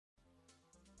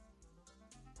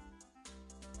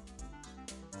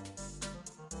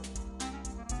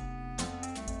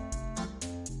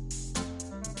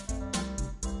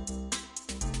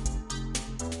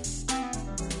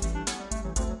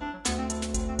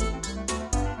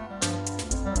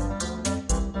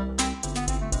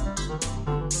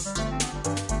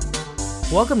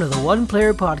Welcome to the One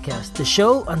Player Podcast, the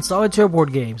show on solitaire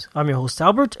board games. I'm your host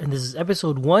Albert, and this is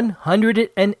episode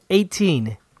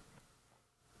 118.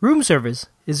 Room service.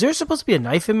 Is there supposed to be a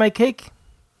knife in my cake?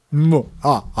 Welcome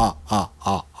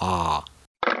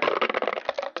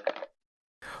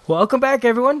back,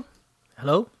 everyone.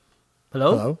 Hello?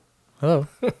 Hello?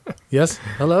 Yes?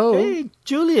 Hello? Hey,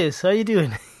 Julius, how you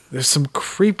doing? There's some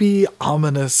creepy,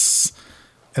 ominous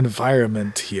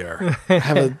environment here. I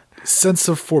have a sense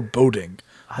of foreboding,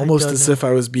 almost as if I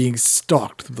was being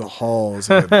stalked through the halls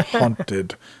of a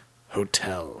haunted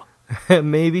hotel.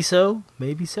 Maybe so.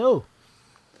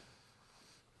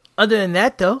 Other than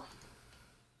that, though,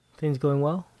 things going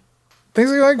well? Things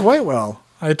are going quite well.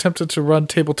 I attempted to run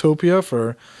Tabletopia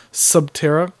for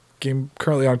Subterra, game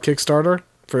currently on Kickstarter.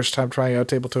 First time trying out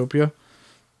Tabletopia.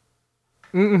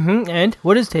 And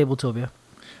what is Tabletopia?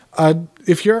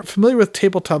 If you're familiar with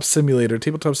Tabletop Simulator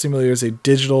is a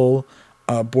digital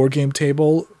board game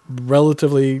table,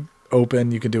 relatively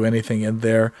open. You can do anything in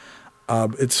there.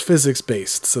 It's physics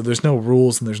based, so there's no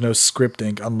rules and there's no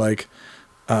scripting, unlike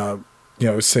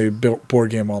say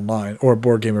Board Game Online or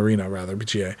Board Game Arena, rather,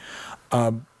 BGA.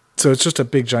 So it's just a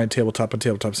big giant tabletop and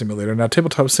Tabletop Simulator. Now,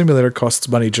 Tabletop Simulator costs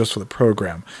money just for the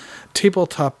program.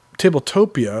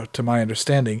 Tabletopia, to my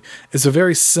understanding, is a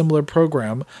very similar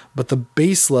program, but the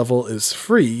base level is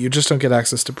free. You just don't get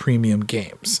access to premium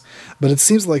games. But it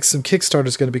seems like some Kickstarter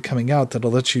is going to be coming out that'll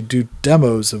let you do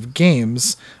demos of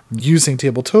games using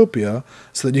Tabletopia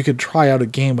so that you could try out a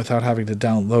game without having to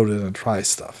download it and try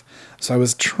stuff. So I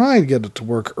was trying to get it to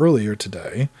work earlier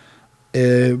today,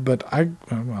 but I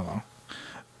don't know.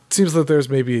 It seems that there's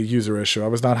maybe a user issue. I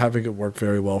was not having it work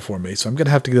very well for me, so I'm going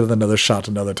to have to give it another shot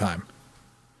another time.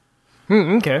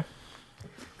 Okay.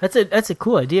 That's a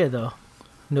cool idea, though.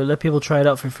 Let people try it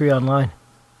out for free online.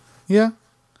 Yeah.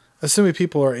 Assuming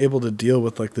people are able to deal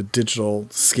with like the digital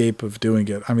scape of doing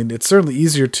it. I mean, it's certainly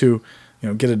easier to,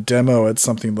 get a demo at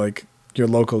something like your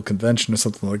local convention or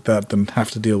something like that than have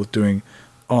to deal with doing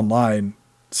online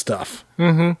stuff.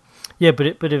 Mm-hmm. Yeah, but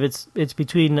if it's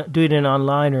between doing it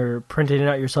online or printing it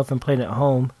out yourself and playing it at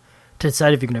home to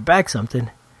decide if you're going to back something,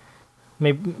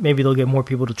 maybe they'll get more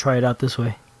people to try it out this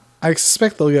way. I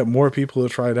expect they'll get more people to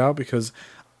try it out because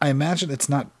I imagine it's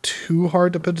not too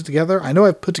hard to put it together. I know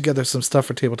I've put together some stuff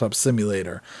for Tabletop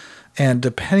Simulator, and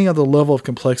depending on the level of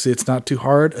complexity, it's not too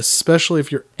hard, especially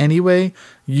if you're anyway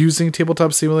using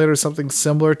Tabletop Simulator or something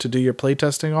similar to do your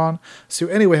playtesting on. So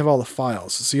you anyway have all the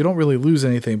files, so you don't really lose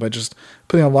anything by just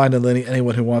putting online and letting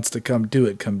anyone who wants to come do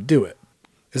it.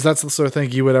 Is that the sort of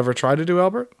thing you would ever try to do,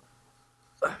 Albert?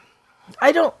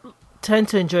 I don't tend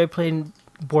to enjoy playing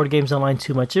board games online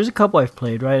too much. There's a couple I've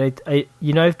played, right?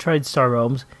 I've tried Star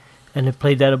Realms and have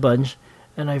played that a bunch,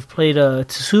 and I've played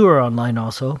Tsura online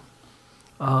also.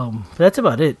 But that's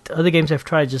about it. Other games I've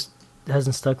tried just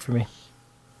hasn't stuck for me.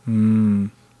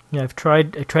 Yeah, I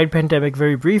tried Pandemic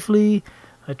very briefly.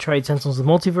 I tried Sentinels of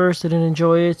the Multiverse, didn't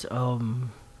enjoy it. I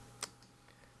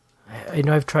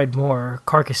know I've tried more.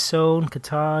 Carcassonne,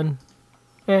 Catan.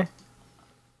 Not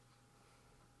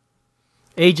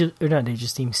Age of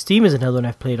Steam. Steam is another one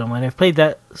I've played online. I've played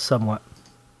that somewhat.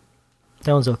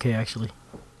 That one's okay, actually.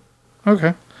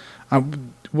 Okay.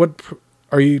 What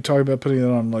are you talking about? Putting it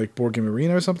on like Board Game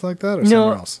Arena or something like that, or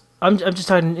somewhere else? I'm just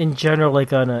talking in general,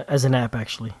 like as an app.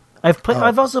 Actually,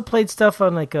 I've also played stuff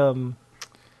on like on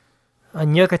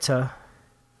Yucata.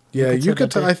 Yeah,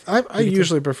 Yucata. I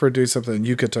usually prefer doing something in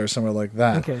Yucata or somewhere like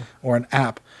that, or an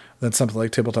app than something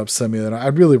like Tabletop Simulator.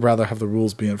 I'd really rather have the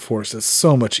rules be enforced. It's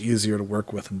so much easier to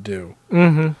work with and do.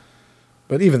 Mm-hmm.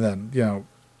 But even then,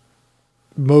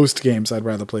 most games I'd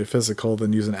rather play physical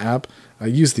than use an app. I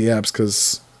use the apps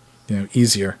because,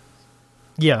 easier.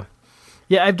 Yeah.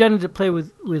 Yeah, I've done it to play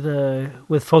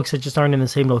with folks that just aren't in the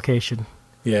same location.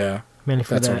 Yeah. Mainly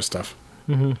for that sort of stuff.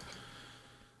 Mm-hmm.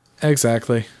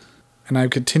 Exactly. And I'm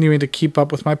continuing to keep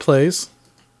up with my plays.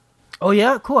 Oh,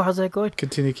 yeah? Cool. How's that going?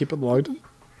 Continue to keep it logged.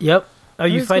 Yep. Are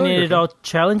you finding it all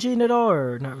challenging at all,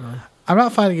 or not really? I'm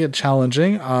not finding it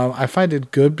challenging. I find it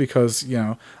good because,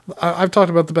 I've talked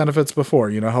about the benefits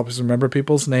before. Helps remember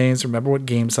people's names, remember what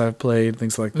games I've played,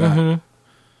 things like that. Mm-hmm.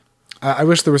 I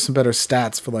wish there were some better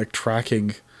stats for, like,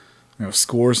 tracking,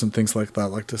 scores and things like that.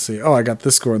 Like to see, I got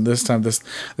this score and this time this.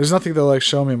 There's nothing that, like,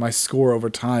 show me my score over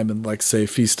time in, like, say,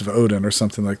 Feast of Odin or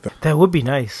something like that. That would be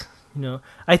nice.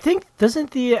 I think,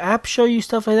 doesn't the app show you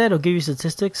stuff like that? It'll give you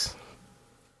statistics.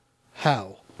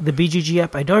 How? The BGG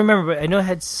app? I don't remember, but I know it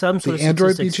had some sort of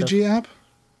statistics. The Android BGG app?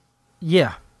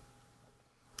 Yeah.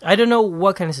 I don't know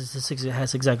what kind of statistics it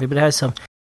has exactly, but it has some.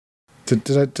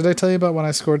 Did I tell you about when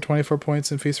I scored 24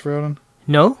 points in Feast for Odin?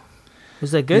 No?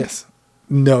 Was that good? Yes.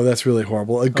 No, that's really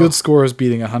horrible. A good score is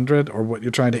beating 100, or what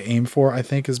you're trying to aim for, I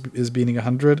think, is beating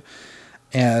 100.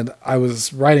 And I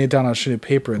was writing it down on a sheet of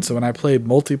paper, and so when I played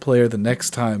multiplayer the next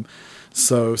time,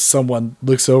 so someone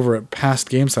looks over at past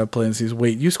games I played and says,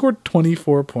 wait, you scored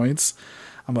 24 points?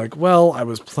 I'm like, well, I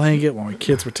was playing it while my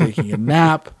kids were taking a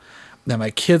nap. Then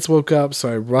my kids woke up,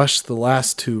 so I rushed the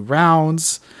last 2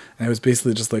 rounds. And I was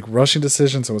basically just like rushing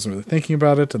decisions. I wasn't really thinking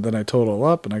about it. And then I total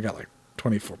up, and I got like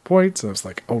 24 points. And I was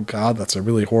like, oh, God, that's a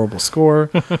really horrible score.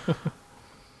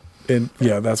 And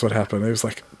yeah, that's what happened. I was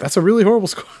like, that's a really horrible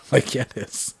score. Like, yeah, it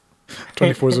is.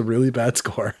 24 is a really bad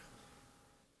score.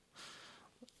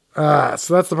 So that's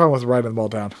the problem with writing them all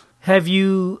down. Have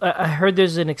you... I heard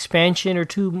there's an expansion or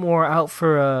 2 more out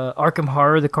for Arkham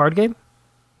Horror, the card game.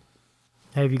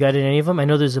 Have you got any of them? I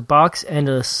know there's a box and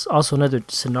also another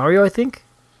scenario, I think.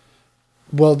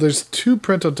 Well, there's 2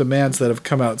 print-on-demands that have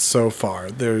come out so far.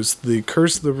 There's the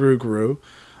Curse of the Rougarou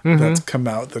that's come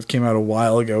out. That came out a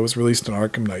while ago. It was released on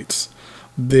Arkham Knights.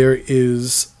 There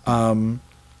is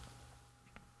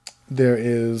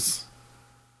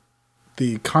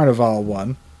the Carnival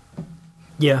one.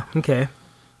 Yeah, okay.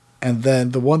 And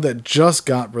then the one that just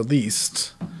got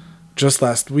released just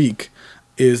last week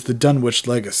is the Dunwich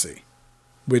Legacy,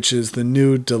 which is the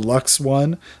new deluxe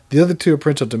one. The other 2 are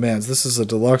print-on-demands. This is a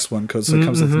deluxe one because it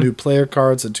comes with new player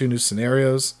cards and 2 new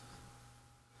scenarios.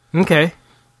 Okay.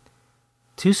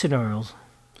 2 scenarios.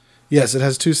 Yes, it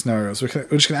has 2 scenarios,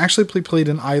 which can actually be played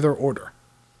in either order.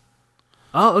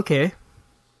 Oh, okay.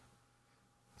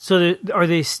 So are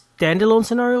they standalone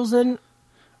scenarios then?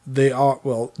 They are,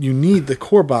 well, you need the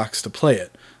core box to play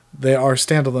it. They are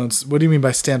standalone. What do you mean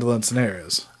by standalone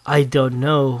scenarios? I don't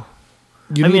know.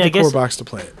 You need the core box to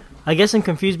play it. I guess I'm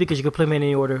confused because you can play them in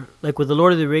any order. Like with the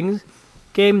Lord of the Rings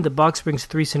game, the box brings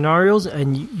 3 scenarios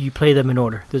and you play them in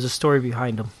order. There's a story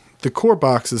behind them. The core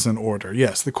box is in order.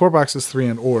 Yes, the core box is 3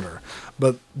 in order.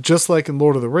 But just like in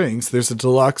Lord of the Rings, there's a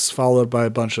deluxe followed by a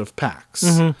bunch of packs.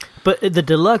 Mm-hmm. But the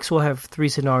deluxe will have 3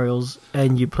 scenarios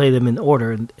and you play them in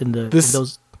order in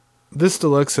those. This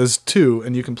deluxe has 2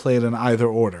 and you can play it in either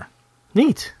order.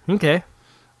 Neat. Okay.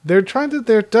 They're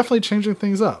definitely changing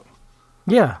things up.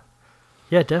 Yeah.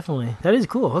 Yeah, definitely. That is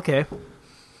cool. Okay.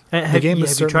 The game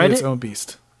is certainly its own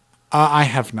beast. I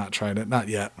have not tried it. Not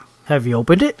yet. Have you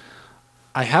opened it?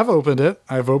 I have opened it.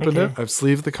 I've opened it. I've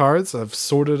sleeved the cards. I've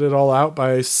sorted it all out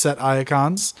by set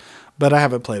icons. But I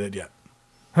haven't played it yet.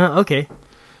 Okay.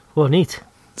 Well, neat.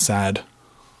 Sad.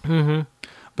 Mm-hmm.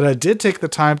 But I did take the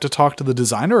time to talk to the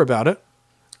designer about it.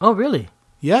 Oh, really?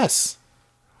 Yes.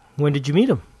 When did you meet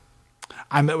him?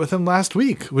 I met with him last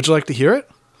week. Would you like to hear it?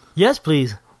 Yes,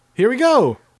 please. Here we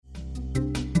go.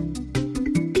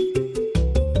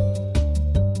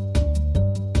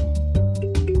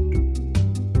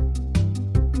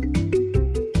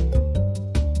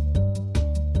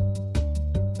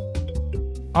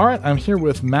 All right, I'm here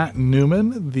with Matt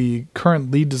Newman, the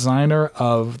current lead designer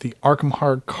of the Arkham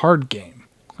Horror card game.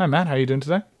 Hi, Matt. How are you doing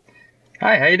today?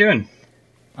 Hi, how you doing?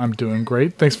 I'm doing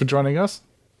great. Thanks for joining us.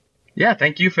 Yeah,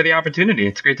 thank you for the opportunity.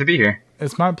 It's great to be here.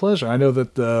 It's my pleasure. I know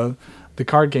that the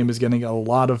card game is getting a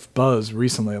lot of buzz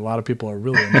recently. A lot of people are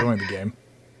really enjoying the game.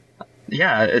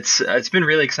 Yeah, it's been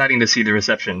really exciting to see the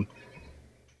reception.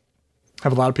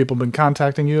 Have a lot of people been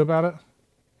contacting you about it?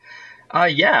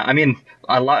 Yeah, I mean,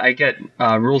 I get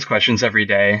rules questions every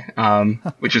day,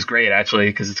 which is great, actually,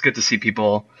 because it's good to see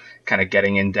people kind of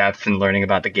getting in depth and learning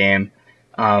about the game.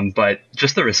 But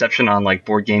just the reception on like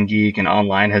Board Game Geek and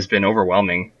online has been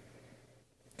overwhelming.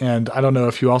 And I don't know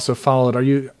if you also followed. Are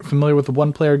you familiar with the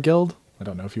One Player Guild? I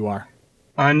don't know if you are.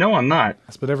 No, I'm not.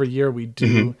 But every year we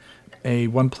do a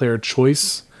one-player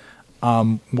choice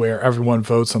where everyone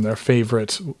votes on their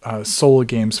favorite solo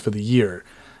games for the year.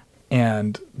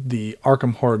 And the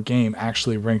Arkham Horror game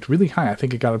actually ranked really high. I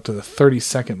think it got up to the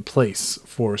 32nd place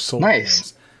for solo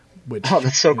games. Which,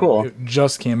 that's so cool. It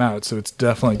just came out, so it's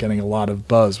definitely getting a lot of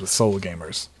buzz with solo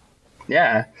gamers.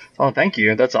 Yeah. Oh, thank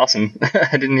you. That's awesome.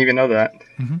 I didn't even know that.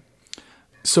 Mm-hmm.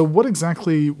 So what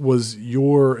exactly was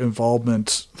your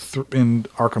involvement in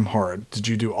Arkham Horror? Did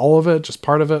you do all of it, just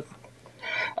part of it?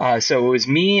 So it was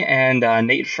me and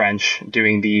Nate French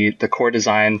doing the core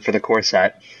design for the core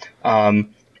set.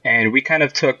 And we kind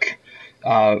of took...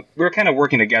 we were kind of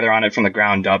working together on it from the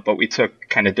ground up, but we took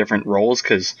kind of different roles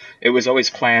because it was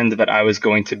always planned that I was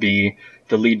going to be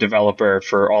the lead developer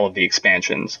for all of the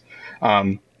expansions.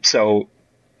 So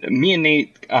me and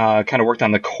Nate kind of worked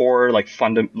on the core,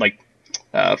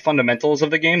 fundamentals of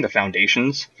the game, the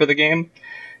foundations for the game.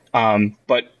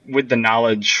 But with the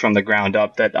knowledge from the ground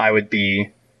up that I would be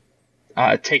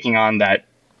taking on that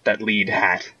lead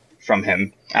hat from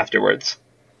him afterwards.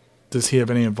 Does he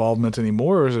have any involvement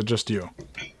anymore, or is it just you?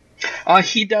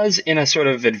 He does in a sort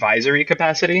of advisory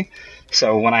capacity.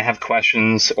 So when I have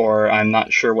questions or I'm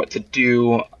not sure what to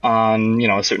do on,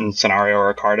 a certain scenario or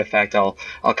a card effect, I'll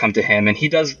come to him, and he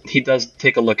does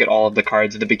take a look at all of the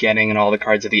cards at the beginning and all the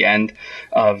cards at the end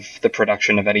of the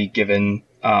production of any given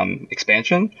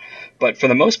expansion. But for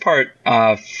the most part,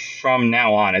 from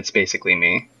now on, it's basically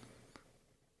me.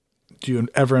 Do you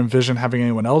ever envision having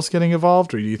anyone else getting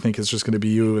involved, or do you think it's just going to be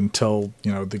you until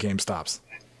the game stops?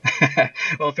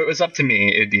 Well, if it was up to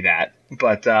me, it'd be that.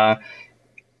 But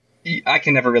I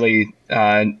can never really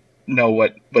know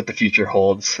what the future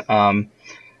holds.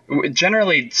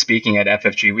 Generally speaking, at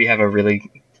FFG, we have a really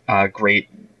great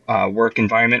work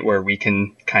environment where we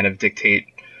can kind of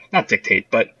not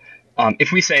dictate, but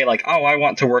if we say like, oh, I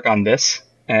want to work on this,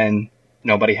 and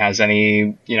nobody has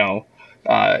any,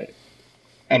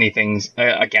 anything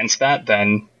against that,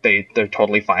 then they're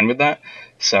totally fine with that.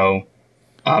 So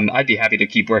I'd be happy to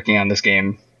keep working on this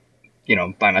game,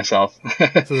 by myself. So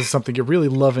this is something you're really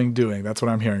loving doing. That's what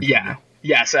I'm hearing. Yeah.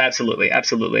 Yes, absolutely.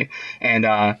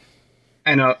 And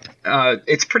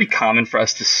it's pretty common for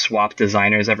us to swap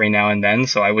designers every now and then.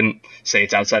 So I wouldn't say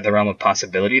it's outside the realm of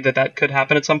possibility that could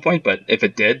happen at some point. But if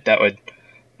it did, that would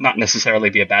not necessarily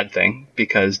be a bad thing,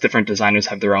 because different designers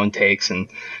have their own takes, and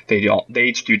they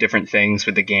each do different things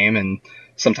with the game. And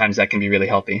sometimes that can be really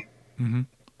healthy. Mm-hmm.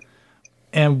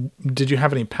 And did you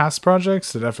have any past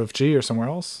projects at FFG or somewhere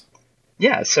else?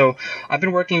 Yeah, so I've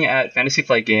been working at Fantasy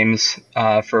Flight Games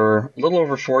for a little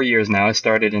over 4 years now. I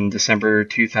started in December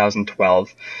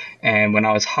 2012, and when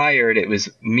I was hired, it was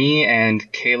me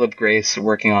and Caleb Grace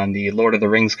working on the Lord of the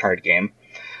Rings card game.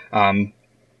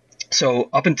 So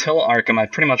up until Arkham, I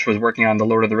pretty much was working on the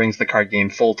Lord of the Rings, the card game,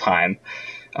 full-time.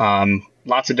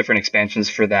 Lots of different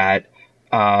expansions for that.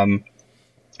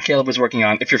 Caleb was working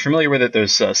on, if you're familiar with it,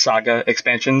 there's saga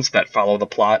expansions that follow the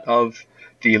plot of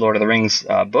the Lord of the Rings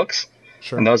books.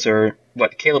 Sure. And those are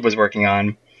what Caleb was working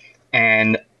on.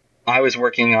 And I was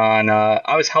working on,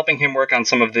 I was helping him work on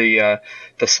some of the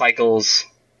cycles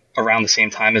around the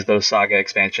same time as those saga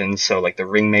expansions. So like the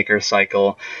Ringmaker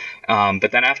cycle.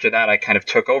 But then after that, I kind of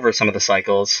took over some of the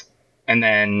cycles, and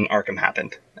then Arkham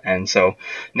happened. And so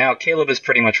now Caleb is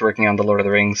pretty much working on the Lord of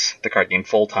the Rings, the card game,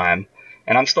 full time.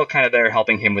 And I'm still kind of there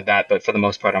helping him with that. But for the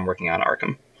most part, I'm working on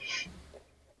Arkham.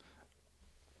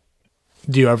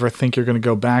 Do you ever think you're going to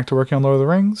go back to working on Lord of the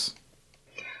Rings?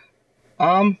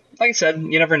 Like I said,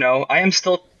 you never know. I am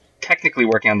still technically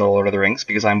working on the Lord of the Rings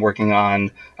because I'm working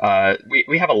on.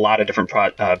 We have a lot of different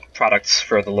products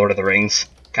for the Lord of the Rings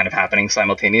kind of happening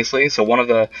simultaneously. So one of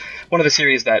the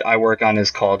series that I work on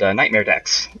is called Nightmare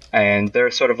Decks, and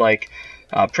they're sort of like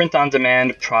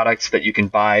print-on-demand products that you can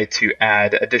buy to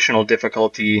add additional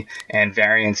difficulty and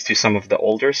variance to some of the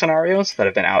older scenarios that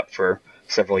have been out for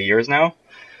several years now.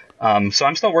 So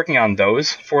I'm still working on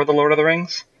those for the Lord of the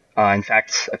Rings. In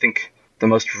fact, I think the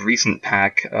most recent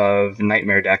pack of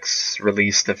Nightmare Decks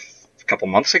released a couple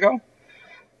months ago.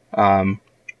 But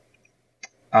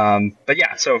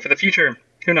yeah, so for the future,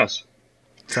 who knows?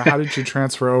 So how did you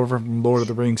transfer over from Lord of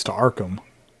the Rings to Arkham?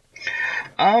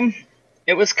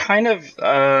 It was kind of,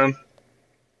 I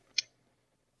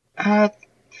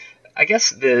guess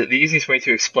the easiest way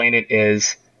to explain it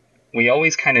is we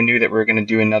always kind of knew that we were going to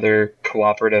do another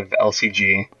cooperative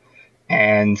LCG,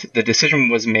 and the decision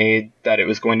was made that it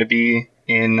was going to be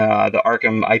in the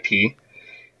Arkham IP.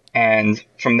 And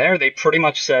from there, they pretty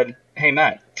much said, hey,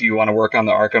 Matt, do you want to work on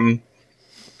the Arkham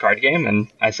card game? And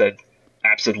I said,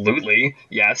 absolutely,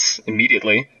 yes,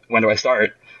 immediately. When do I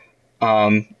start?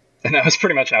 And that was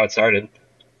pretty much how it started.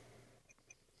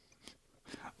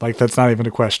 Like, that's not even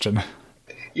a question.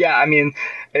 Yeah, I mean,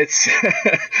 it's...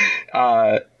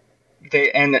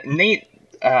 Nate,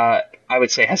 I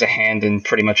would say, has a hand in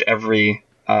pretty much every...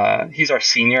 he's our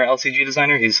senior LCG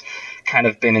designer. He's kind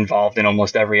of been involved in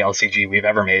almost every LCG we've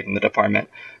ever made in the department.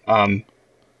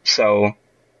 So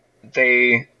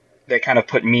they kind of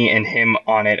put me and him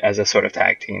on it as a sort of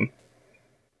tag team.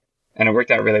 And it worked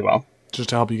out really well. Just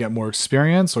to help you get more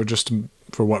experience, or just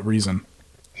for what reason?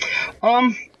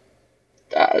 A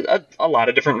lot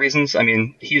of different reasons. I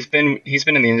mean, he's been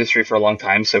in the industry for a long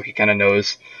time, so he kind of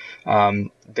knows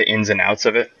the ins and outs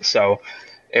of it. So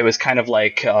it was kind of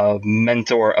like a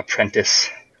mentor-apprentice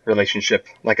relationship,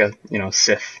 like a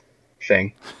Sith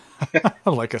thing.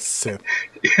 Like a Sith.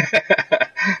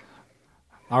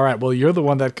 All right, well, you're the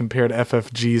one that compared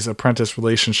FFG's apprentice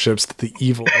relationships to the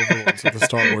evil overlords of the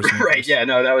Star Wars universe. Right, yeah,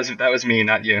 no, that was me,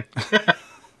 not you.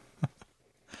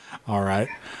 All right.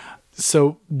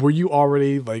 So were you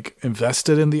already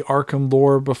invested in the Arkham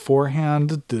lore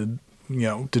beforehand? Did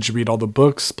you read all the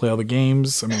books, play all the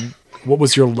games? I mean, what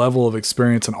was your level of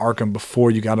experience in Arkham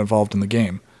before you got involved in the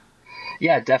game?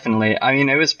 Yeah, definitely. I mean,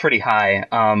 it was pretty high.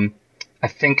 I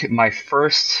think my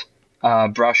first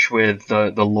brush with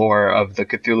the lore of the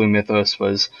Cthulhu mythos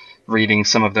was reading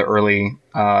some of the early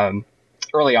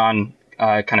on,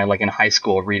 kind of like in high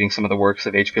school, reading some of the works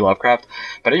of H.P. Lovecraft.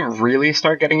 But I didn't really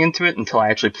start getting into it until I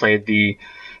actually played the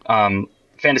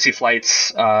Fantasy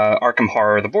Flight's Arkham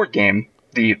Horror, the board game,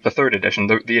 the third edition,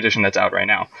 the edition that's out right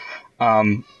now.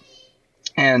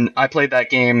 And I played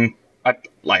that game. I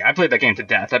played that game to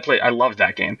death. I loved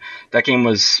that game. That game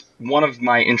was one of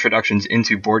my introductions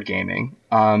into board gaming.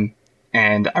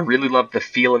 And I really loved the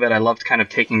feel of it. I loved kind of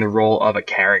taking the role of a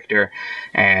character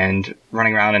and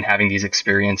running around and having these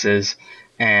experiences.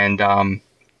 And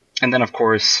then of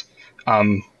course,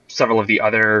 several of the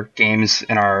other games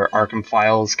in our Arkham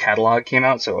Files catalog came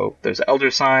out. So there's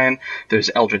Elder Sign, there's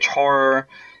Eldritch Horror,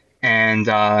 and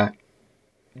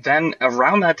then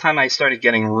around that time I started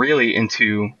getting really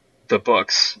into the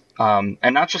books, and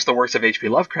not just the works of H.P.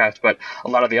 Lovecraft, but a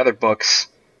lot of the other books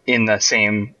in the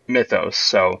same mythos.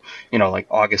 So, like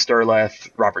August Derleth,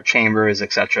 Robert Chambers,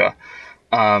 etc.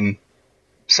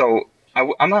 So I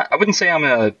wouldn't say I'm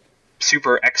a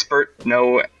super expert,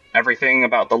 know everything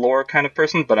about the lore kind of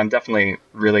person, but I'm definitely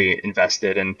really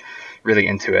invested and really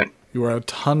into it. You are a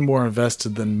ton more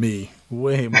invested than me.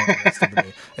 Way more invested than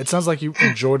me. It sounds like you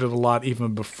enjoyed it a lot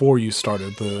even before you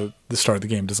started the start of the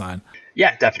game design.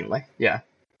 Yeah, definitely. Yeah.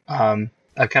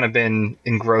 I've kind of been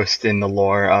engrossed in the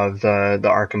lore of the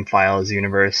Arkham Files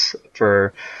universe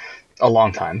for a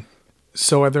long time.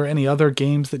 So are there any other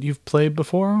games that you've played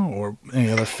before, or any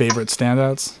other favorite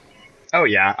standouts? Oh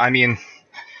yeah, I mean,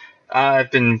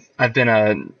 I've been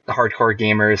a hardcore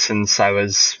gamer since I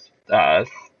was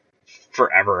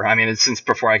forever. I mean, it's since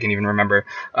before I can even remember.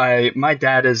 My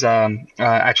dad is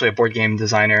actually a board game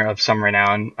designer of some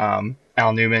renown.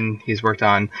 Al Newman. He's worked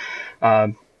on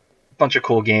a bunch of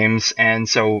cool games, and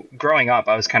so growing up,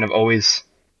 I was kind of always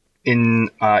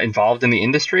involved in the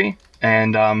industry,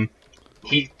 and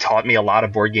he taught me a lot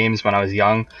of board games when I was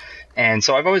young, and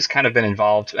so I've always kind of been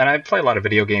involved, and I play a lot of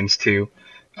video games too.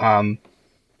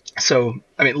 So,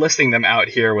 I mean, listing them out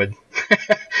here would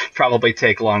probably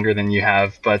take longer than you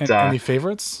have, but any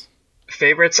favorites?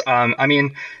 Favorites? I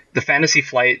mean, the Fantasy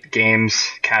Flight games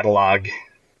catalog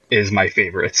is my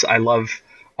favorites. I love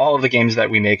all of the games that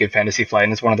we make at Fantasy Flight,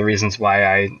 and it's one of the reasons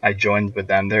why I joined with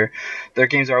them. Their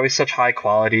games are always such high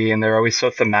quality, and they're always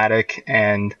so thematic,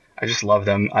 and I just love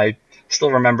them. I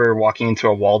still remember walking into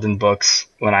a Walden Books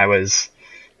when I was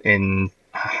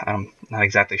I'm not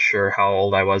exactly sure how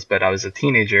old I was, but I was a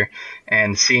teenager,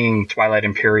 and seeing Twilight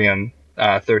Imperium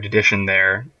 3rd edition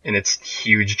there in its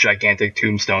huge, gigantic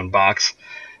tombstone box,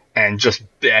 and just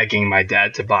begging my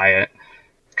dad to buy it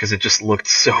because it just looked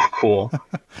so cool.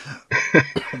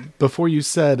 Before you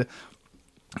got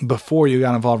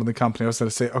involved in the company, I was going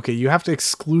to say, okay, you have to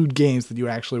exclude games that you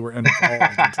actually were involved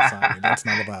in designing. That's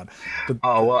not allowed. But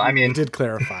I mean, you did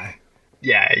clarify.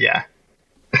 Yeah.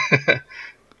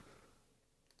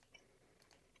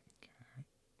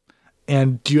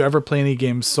 And do you ever play any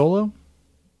games solo?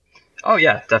 Oh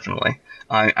yeah, definitely.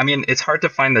 I mean, it's hard to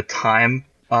find the time.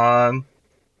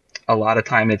 A lot of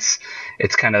time, it's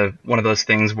kind of one of those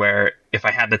things where if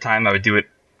I had the time, I would do it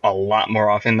a lot more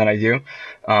often than I do.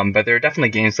 But there are definitely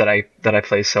games that I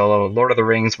play solo. Lord of the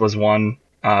Rings was one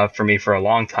for me for a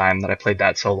long time that I played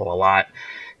that solo a lot.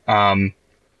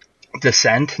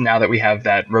 Descent, now that we have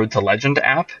that Road to Legend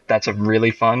app, that's a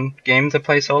really fun game to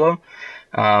play solo.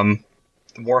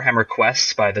 Warhammer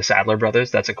Quests by the Sadler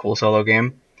Brothers, that's a cool solo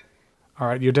game. All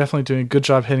right, you're definitely doing a good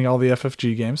job hitting all the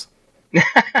FFG games.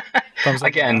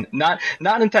 Again, not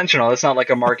intentional. It's not like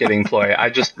a marketing ploy. I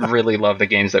just really love the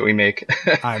games that we make.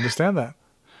 I understand that.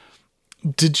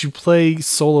 Did you play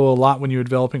solo a lot when you were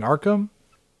developing Arkham?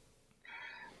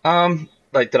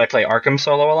 Did I play Arkham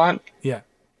solo a lot? Yeah.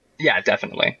 Yeah,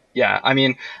 definitely. Yeah, I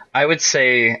mean, I would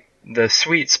say the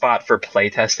sweet spot for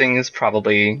playtesting is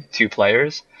probably 2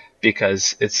 players,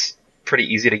 because it's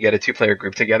pretty easy to get a 2-player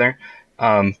group together.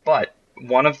 But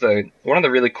one of the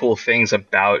really cool things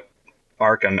about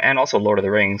Arkham, and also Lord of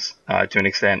the Rings to an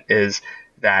extent, is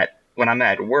that when I'm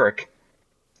at work,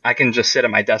 I can just sit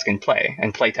at my desk and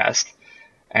play test,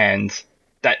 and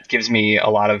that gives me a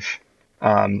lot of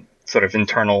sort of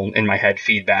internal in my head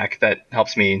feedback that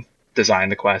helps me design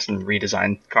the quest and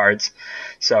redesign cards.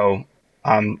 So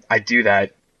I do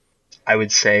that, I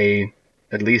would say,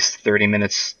 at least 30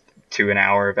 minutes to an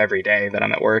hour of every day that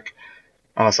I'm at work,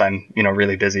 unless I'm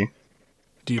really busy.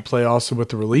 Do you play also with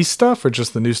the release stuff, or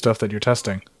just the new stuff that you're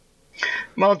testing?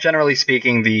 Well, generally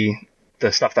speaking, the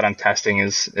the stuff that I'm testing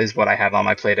is what I have on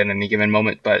my plate at any given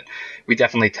moment. But we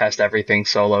definitely test everything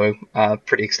solo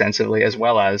pretty extensively, as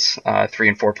well as 3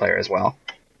 and 4 player as well.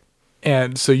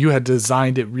 And so you had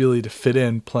designed it really to fit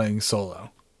in playing solo.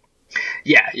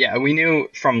 Yeah. We knew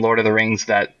from Lord of the Rings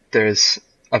that there's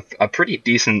a pretty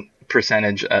decent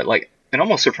percentage, like an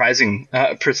almost surprising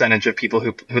percentage of people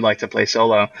who like to play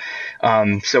solo.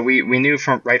 So we knew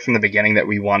right from the beginning that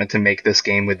we wanted to make this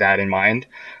game with that in mind,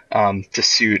 to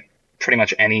suit pretty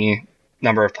much any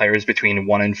number of players between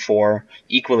 1 and 4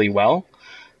 equally well.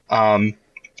 And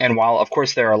while, of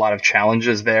course, there are a lot of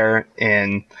challenges there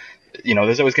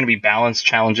there's always going to be balanced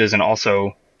challenges and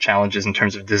also challenges in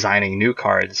terms of designing new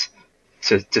cards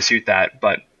to suit that.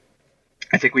 But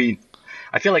I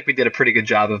feel like we did a pretty good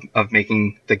job of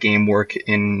making the game work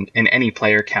in any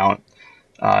player count.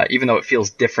 Even though it feels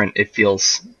different, it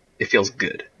feels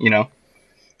good,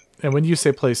 And when you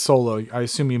say play solo, I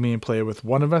assume you mean play with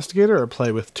one investigator or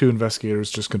play with 2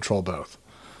 investigators, just control both?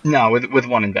 No, with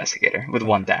one investigator, with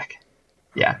one deck.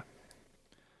 Yeah.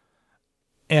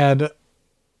 And,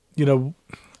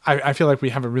 I feel like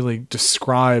we haven't really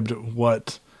described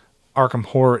what Arkham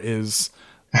Horror is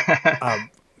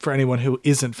for anyone who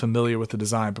isn't familiar with the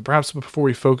design. But perhaps before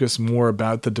we focus more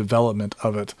about the development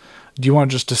of it, do you want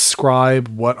to just describe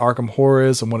what Arkham Horror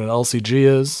is and what an LCG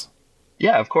is?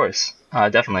 Yeah, of course.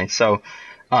 Definitely. So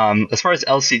as far as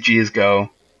LCGs go,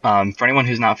 for anyone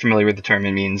who's not familiar with the term,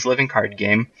 it means living card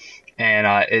game. And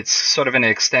it's sort of an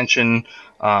extension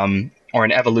or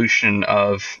an evolution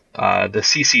of the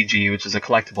CCG, which is a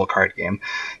collectible card game.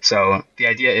 So the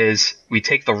idea is we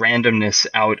take the randomness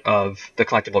out of the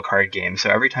collectible card game. So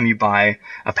every time you buy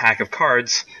a pack of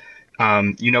cards,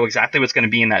 you know exactly what's going to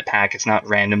be in that pack. It's not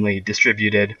randomly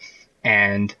distributed.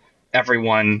 And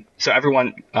everyone,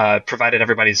 provided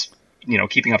everybody's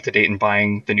keeping up to date and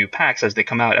buying the new packs as they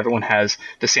come out, everyone has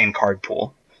the same card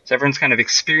pool. So everyone's kind of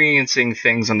experiencing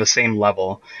things on the same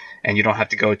level, and you don't have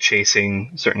to go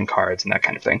chasing certain cards and that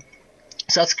kind of thing.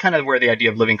 So that's kind of where the idea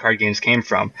of living card games came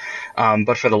from.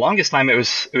 But for the longest time, it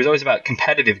was always about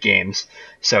competitive games.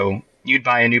 So you'd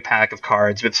buy a new pack of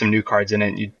cards with some new cards in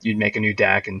it, you'd make a new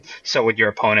deck, and so would your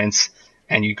opponents,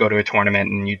 and you'd go to a tournament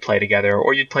and you'd play together,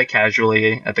 or you'd play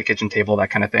casually at the kitchen table,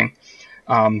 that kind of thing.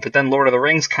 But then Lord of the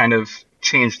Rings kind of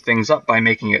changed things up by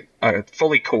making it a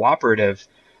fully cooperative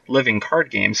living card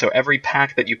game. So every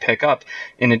pack that you pick up,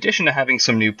 in addition to having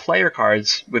some new player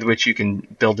cards with which you can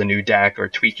build a new deck or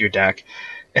tweak your deck,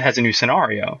 it has a new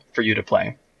scenario for you to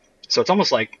play. So it's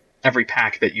almost like every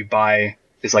pack that you buy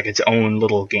is like its own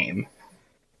little game.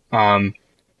 And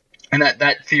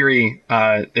that theory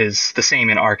is the same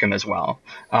in Arkham as well.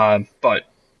 But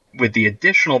with the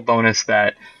additional bonus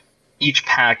that each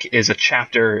pack is a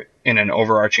chapter in an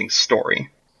overarching story.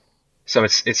 So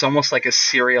it's almost like a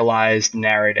serialized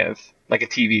narrative, like a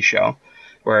TV show,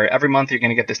 where every month you're going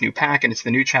to get this new pack, and it's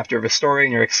the new chapter of a story,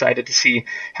 and you're excited to see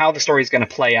how the story is going to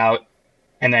play out.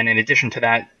 And then in addition to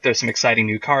that, there's some exciting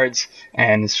new cards,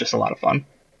 and it's just a lot of fun.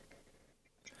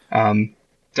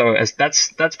 So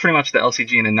that's pretty much the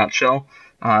LCG in a nutshell.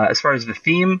 As far as the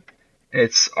theme,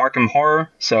 it's Arkham Horror.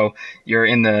 So you're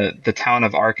in the town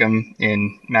of Arkham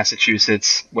in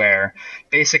Massachusetts, where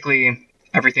basically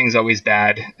everything's always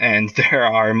bad, and there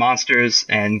are monsters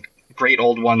and great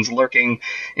old ones lurking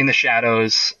in the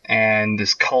shadows, and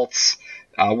there's cults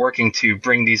working to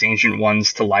bring these ancient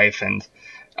ones to life, and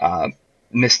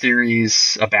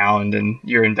mysteries abound, and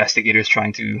you're investigators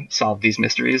trying to solve these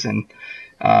mysteries and,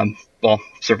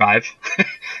 survive.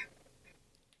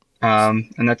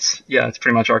 And that's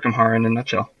pretty much Arkham Horror in a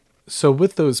nutshell. So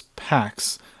with those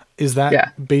packs, is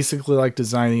that basically like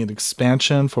designing an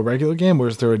expansion for a regular game, or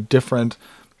is there a different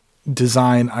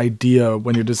design idea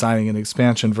when you're designing an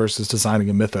expansion versus designing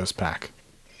a Mythos pack?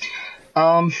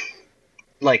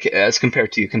 Like as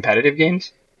compared to competitive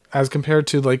games? As compared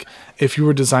to like if you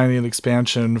were designing an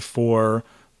expansion for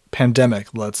Pandemic,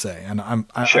 let's say, and I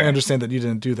understand that you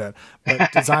didn't do that,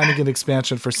 but designing an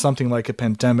expansion for something like a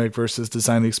Pandemic versus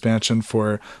designing an expansion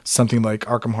for something like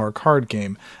Arkham Horror card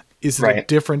game, is it a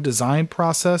different design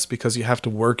process because you have to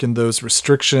work in those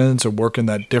restrictions or work in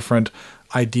that different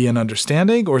idea and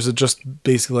understanding, or is it just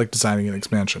basically like designing an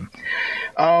expansion?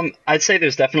 I'd say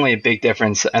there's definitely a big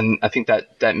difference, and I think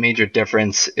that major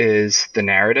difference is the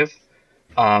narrative.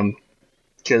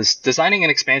 Because designing an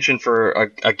expansion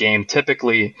for a game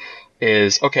typically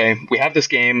is, okay, we have this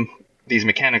game, these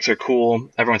mechanics are cool.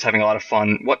 Everyone's having a lot of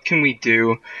fun. What can we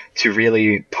do to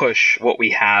really push what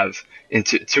we have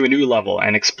to a new level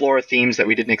and explore themes that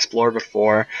we didn't explore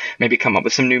before? Maybe come up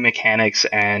with some new mechanics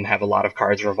and have a lot of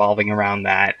cards revolving around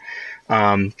that.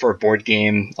 For a board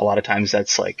game, a lot of times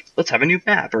that's like, let's have a new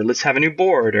map, or let's have a new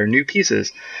board, or new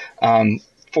pieces.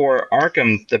 For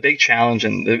Arkham, the big challenge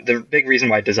and the big reason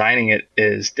why designing it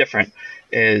is different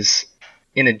is,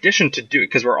 in addition to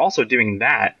because we're also doing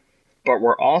that, but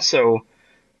we're also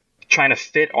trying to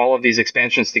fit all of these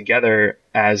expansions together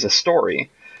as a story.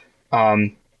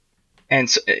 And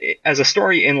so, as a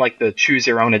story in like the choose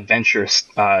your own adventure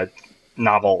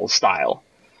novel style,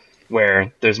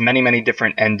 where there's many, many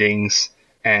different endings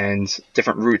and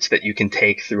different routes that you can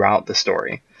take throughout the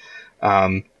story.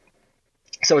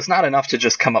 So it's not enough to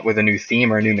just come up with a new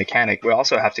theme or a new mechanic. We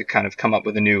also have to kind of come up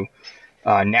with a new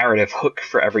narrative hook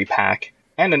for every pack,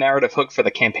 and a narrative hook for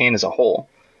the campaign as a whole,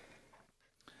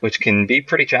 which can be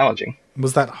pretty challenging.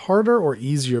 Was that harder or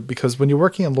easier? Because when you're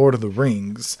working on Lord of the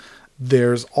Rings,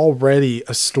 there's already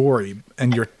a story,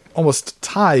 and you're almost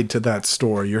tied to that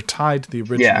story. You're tied to the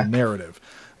original narrative.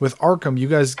 With Arkham, you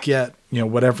guys get,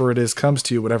 whatever it is comes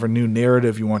to you, whatever new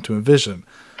narrative you want to envision.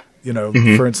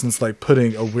 For instance, like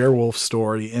putting a werewolf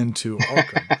story into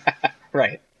Arkham.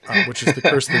 Right. Which is the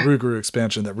Curse of the Rougarou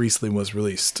expansion that recently was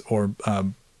released, or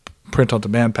print on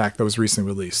demand pack that was recently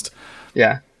released.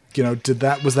 Yeah.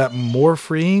 Was that more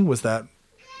freeing? Was that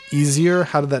easier?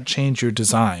 How did that change your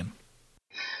design?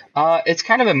 It's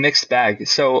kind of a mixed bag.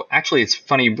 So actually, it's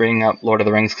funny you bring up Lord of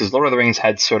the Rings, because Lord of the Rings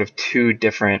had sort of two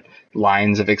different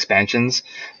lines of expansions.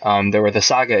 There were the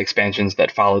saga expansions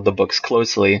that followed the books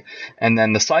closely, and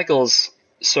then the cycles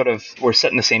sort of were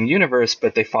set in the same universe,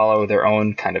 but they follow their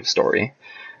own kind of story.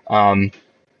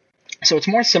 So it's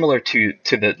more similar to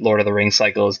the Lord of the Rings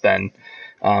cycles than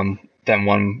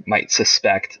one might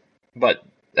suspect. But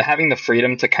having the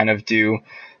freedom to kind of do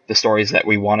the stories that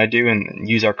we want to do and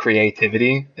use our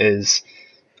creativity is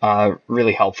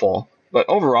really helpful. But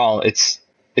overall, it's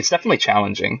definitely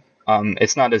challenging.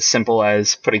 It's not as simple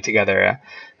as putting together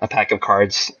a pack of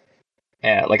cards,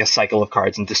 like a cycle of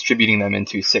cards, and distributing them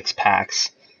into 6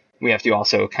 packs. We have to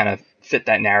also kind of fit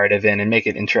that narrative in and make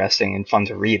it interesting and fun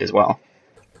to read as well.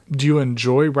 Do you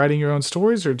enjoy writing your own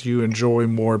stories, or do you enjoy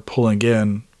more pulling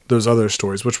in those other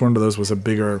stories? Which one of those was a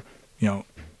bigger,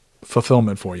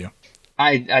 fulfillment for you?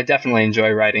 I definitely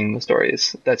enjoy writing the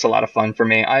stories. That's a lot of fun for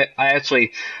me. I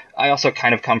also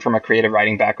kind of come from a creative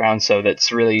writing background, so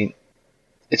it's really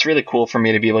cool for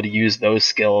me to be able to use those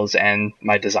skills and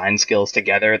my design skills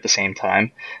together at the same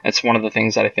time. It's one of the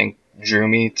things that I think drew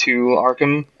me to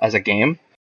Arkham as a game.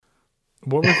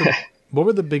 What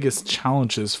were the biggest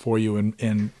challenges for you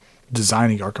in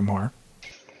designing Arkham Horror?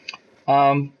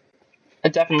 I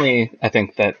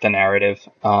think that the narrative.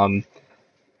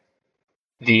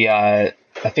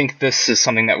 I think this is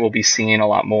something that we'll be seeing a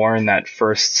lot more in that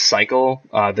first cycle,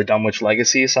 the Dunwich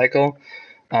Legacy cycle.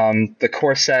 The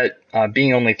core set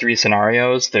being only 3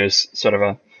 scenarios, there's sort of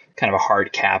a kind of a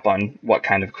hard cap on what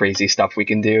kind of crazy stuff we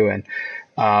can do, and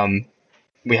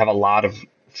we have a lot of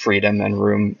freedom and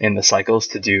room in the cycles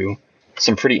to do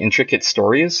some pretty intricate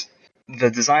stories. The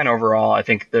design overall, I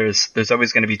think there's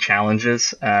always going to be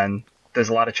challenges, and there's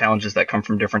a lot of challenges that come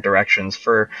from different directions.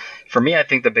 For me, I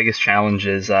think the biggest challenge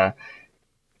is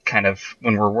kind of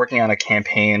when we're working on a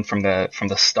campaign from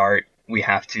the start, we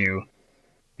have to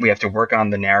work on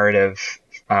the narrative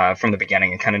from the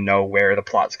beginning and kind of know where the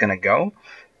plot's going to go.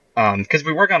 Because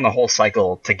we work on the whole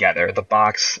cycle together, the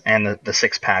box and the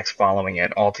 6 packs following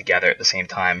it all together at the same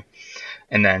time,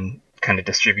 and then kind of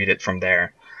distribute it from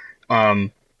there.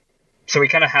 So we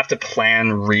kind of have to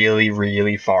plan really,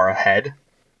 really far ahead.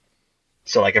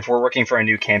 So like if we're working for a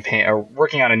new campaign or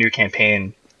working on a new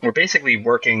campaign, we're basically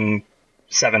working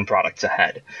 7 products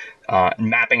ahead,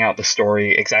 mapping out the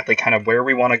story, exactly kind of where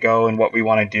we want to go and what we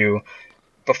want to do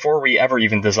before we ever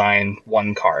even design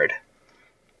one card.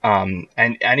 And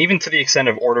even to the extent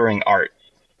of ordering art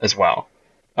as well.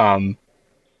 And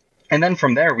then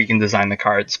from there we can design the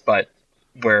cards, but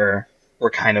we're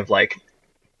kind of like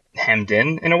hemmed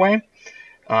in a way.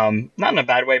 Not in a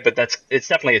bad way, but it's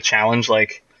definitely a challenge.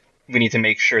 Like we need to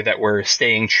make sure that we're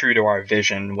staying true to our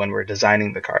vision when we're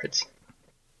designing the cards.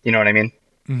 You know what I mean?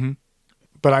 Mm-hmm.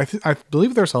 But I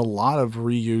believe there's a lot of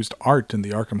reused art in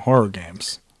the Arkham Horror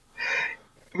games.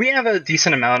 We have a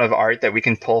decent amount of art that we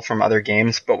can pull from other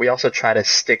games, but we also try to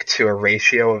stick to a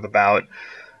ratio of about,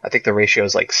 I think the ratio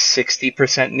is like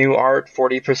 60% new art,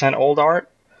 40% old art.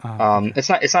 It's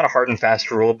not a hard and fast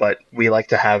rule, but we like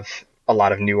to have a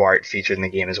lot of new art featured in the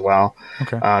game as well.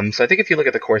 Okay. So I think if you look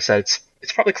at the core set,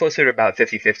 it's probably closer to about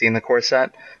 50-50 in the core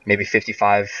set, maybe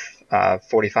 55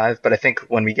 45. But I think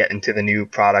when we get into the new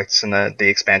products and the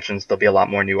expansions, there'll be a lot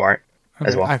more new art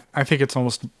as well. I think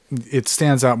it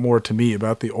stands out more to me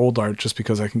about the old art just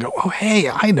because I can go, oh, hey,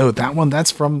 I know that one.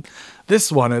 That's from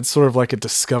this one. It's sort of like a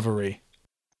discovery.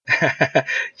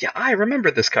 Yeah, I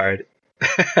remember this card.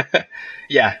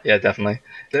 Yeah, definitely.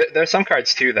 There are some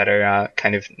cards too that are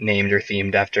kind of named or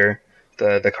themed after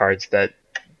the cards that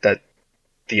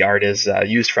the art is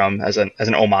used from as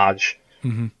an homage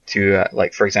to,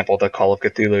 like, for example, the Call of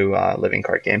Cthulhu living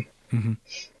card game. Mm-hmm.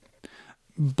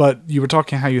 But you were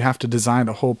talking how you have to design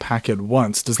a whole pack at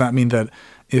once. Does that mean that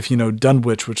if,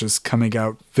 Dunwich, which is coming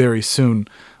out very soon,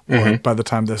 or by the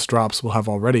time this drops will have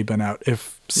already been out,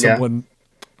 if someone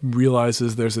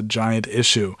realizes there's a giant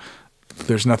issue,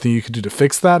 there's nothing you can do to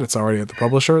fix that? It's already at the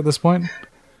publisher at this point?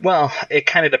 Well, it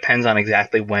kind of depends on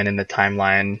exactly when in the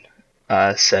timeline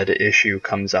said issue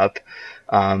comes up.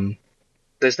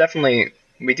 There's definitely...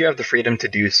 We do have the freedom to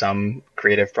do some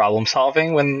creative problem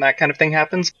solving when that kind of thing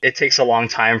happens. It takes a long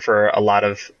time for a lot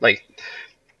of, like,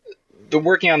 the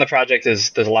working on the project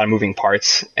there's a lot of moving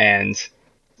parts, and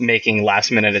making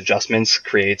last minute adjustments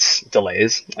creates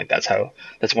delays. Like, that's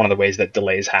one of the ways that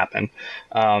delays happen.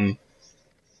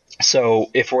 So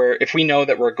if we know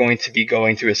that we're going to be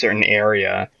going through a certain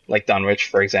area, like Dunwich,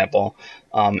 for example,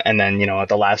 and then, at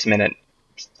the last minute,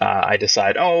 I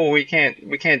decide, we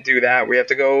can't do that. We have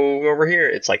to go over here.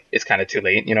 It's kind of too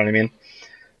late. You know what I mean?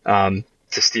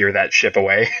 To steer that ship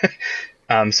away.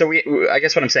 So I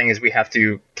guess what I'm saying is we have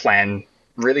to plan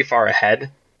really far ahead,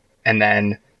 and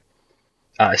then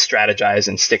strategize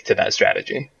and stick to that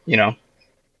strategy.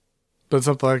 But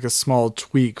something like a small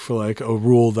tweak for like a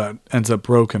rule that ends up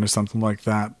broken or something like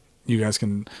that, you guys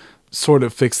can sort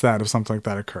of fix that if something like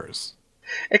that occurs.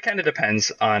 It kind of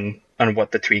depends on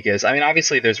what the tweak is. I mean,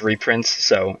 obviously there's reprints,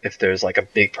 so if there's like a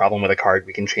big problem with a card,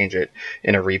 we can change it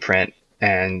in a reprint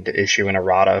and issue an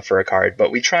errata for a card.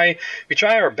 But we try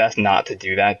our best not to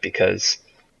do that, because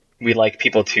we like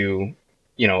people to,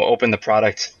 open the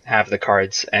product, have the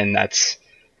cards, and that's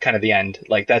kind of the end.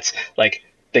 Like, that's like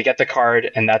they get the card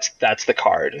and that's the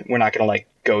card. We're not going to like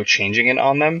go changing it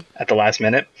on them at the last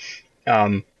minute.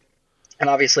 And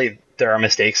obviously there are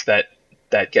mistakes that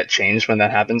get changed when that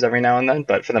happens every now and then,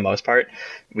 but for the most part,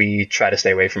 we try to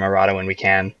stay away from errata when we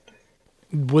can.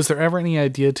 Was there ever any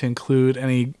idea to include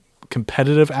any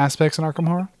competitive aspects in Arkham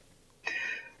Horror?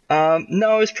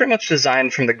 No, it was pretty much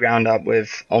designed from the ground up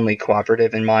with only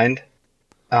cooperative in mind.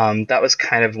 That was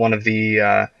kind of one of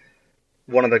the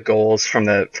goals from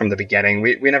the beginning.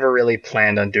 We never really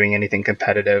planned on doing anything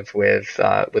competitive with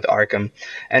Arkham,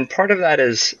 and part of that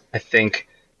is, I think,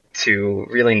 to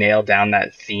really nail down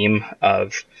that theme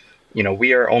of,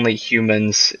 we are only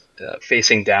humans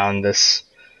facing down this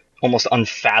almost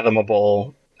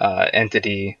unfathomable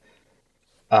entity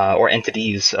or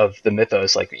entities of the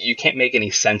mythos. Like, you can't make any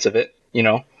sense of it,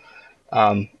 so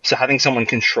having someone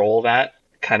control that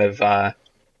kind of I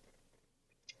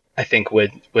think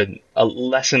would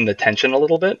lessen the tension a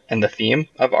little bit and the theme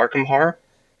of Arkham Horror.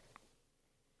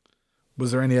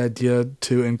 Was there any idea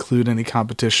to include any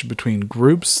competition between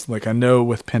groups? Like, I know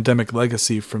with Pandemic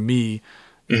Legacy, for me,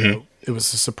 it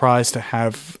was a surprise to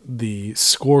have the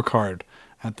scorecard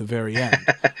at the very end.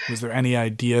 Was there any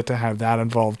idea to have that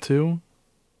involved too?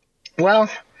 Well,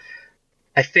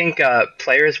 I think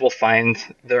players will find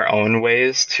their own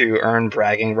ways to earn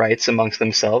bragging rights amongst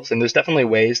themselves, and there's definitely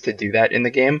ways to do that in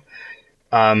the game.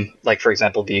 Like, for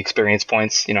example, the experience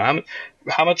points.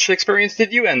 How much experience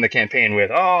did you end the campaign with?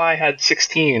 Oh, I had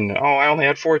 16. Oh, I only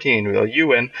had 14. Well, you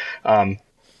win.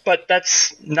 But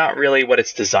that's not really what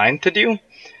it's designed to do.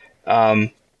 I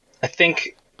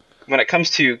think when it comes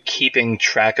to keeping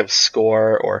track of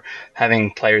score or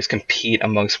having players compete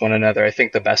amongst one another, I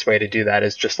think the best way to do that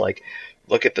is just like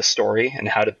look at the story and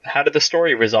how did the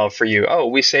story resolve for you? Oh,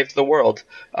 we saved the world.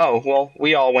 Oh, well,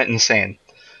 we all went insane.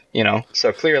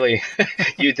 So clearly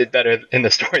you did better in the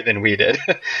story than we did.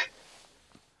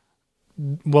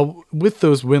 Well, with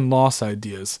those win-loss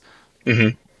ideas,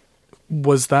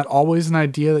 was that always an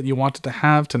idea that you wanted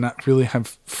to not really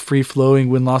have free-flowing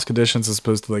win-loss conditions as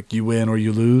opposed to like you win or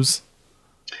you lose?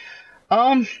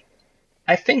 I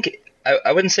think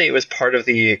I wouldn't say it was part of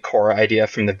the core idea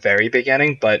from the very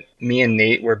beginning, but me and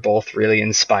Nate were both really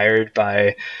inspired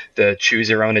by the Choose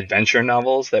Your Own Adventure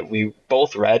novels that we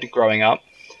both read growing up.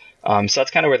 So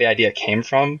that's kind of where the idea came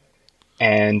from.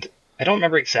 And I don't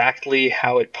remember exactly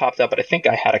how it popped up, but I think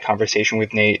I had a conversation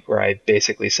with Nate where I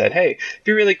basically said, hey, it'd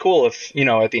be really cool if,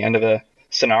 at the end of a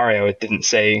scenario, it didn't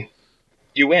say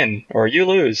you win or you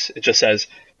lose. It just says,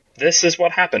 this is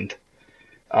what happened.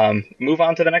 Move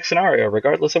on to the next scenario,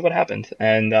 regardless of what happened.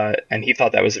 And he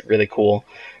thought that was really cool.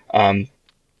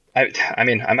 I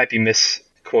mean, I might be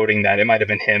misquoting that. It might have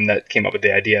been him that came up with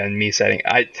the idea, and me saying,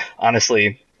 I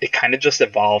honestly, it kind of just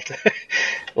evolved.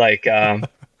 Like,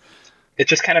 it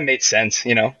just kind of made sense,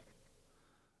 you know?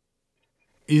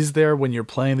 Is there, when you're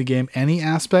playing the game, any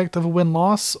aspect of a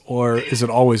win-loss, or is it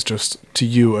always just, to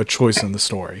you, a choice in the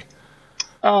story?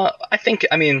 I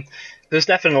mean, there's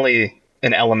definitely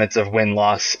an element of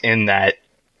win-loss in that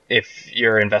if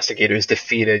your investigator is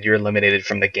defeated, you're eliminated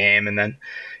from the game, and then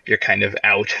you're kind of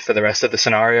out for the rest of the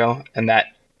scenario. And that,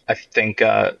 I think,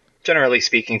 generally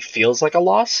speaking, feels like a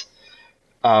loss.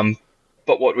 But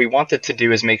what we wanted to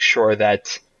do is make sure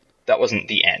that that wasn't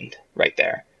the end right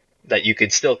there. That you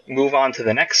could still move on to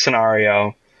the next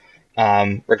scenario,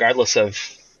 regardless of,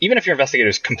 even if your investigator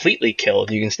is completely killed,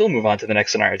 you can still move on to the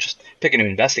next scenario, just pick a new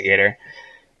investigator.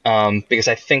 Because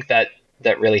I think that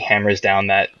really hammers down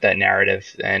that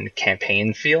narrative and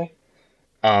campaign feel,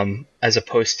 as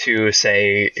opposed to,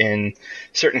 say, in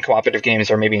certain cooperative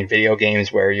games or maybe in video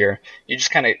games where you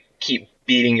just kind of keep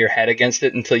beating your head against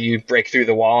it until you break through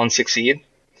the wall and succeed.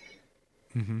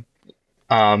 Mm-hmm.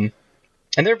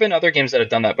 And there have been other games that have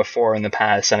done that before in the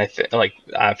past, and I think, like,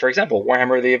 for example,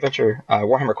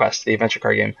 Warhammer Quest, the adventure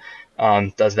card game,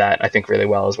 does that, I think, really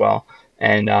well as well.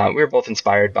 And we were both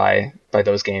inspired by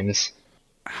those games.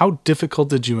 How difficult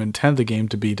did you intend the game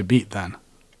to be to beat then?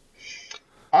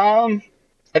 I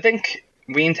think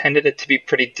we intended it to be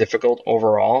pretty difficult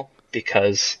overall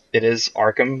because it is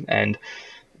Arkham, and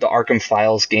the Arkham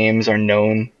Files games are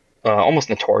known, almost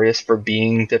notorious for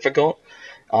being difficult.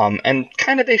 And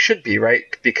kind of they should be, right?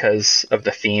 Because of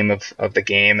the theme of the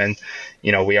game, and,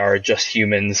 you know, we are just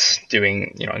humans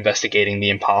doing, you know, investigating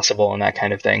the impossible and that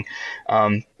kind of thing.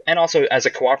 And also, as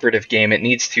a cooperative game, it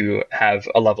needs to have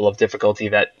a level of difficulty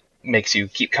that makes you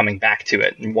keep coming back to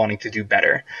it and wanting to do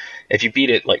better. If you beat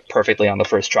it, like, perfectly on the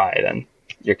first try, then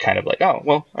you're kind of like, oh,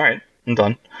 well, all right, I'm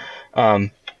done.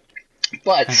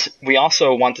 But we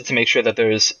also wanted to make sure that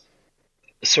there's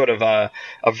sort of a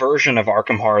version of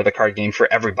Arkham Horror, the card game,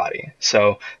 for everybody.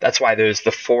 So that's why there's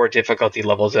the 4 difficulty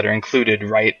levels that are included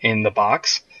right in the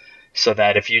box, so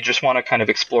that if you just want to kind of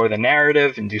explore the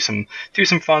narrative and do some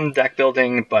fun deck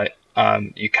building, but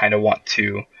you kind of want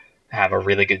to have a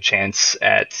really good chance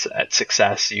at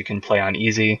success, you can play on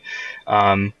easy.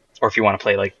 Or if you want to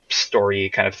play like story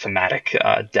kind of thematic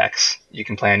decks, you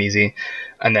can play on easy.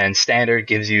 And then standard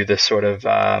gives you this sort of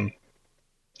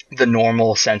the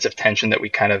normal sense of tension that we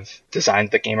kind of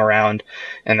designed the game around.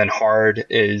 And then hard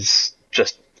is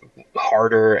just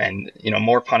harder and, you know,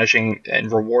 more punishing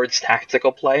and rewards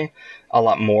tactical play a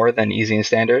lot more than easy and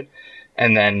standard.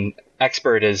 And then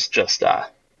expert is just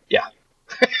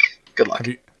good luck.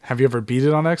 Have you ever beat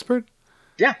it on expert?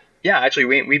 Yeah, actually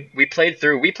we played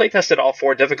through, we play tested all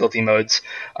 4 difficulty modes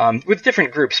with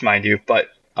different groups, mind you, but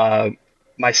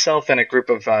myself and a group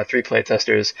of 3 play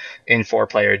testers in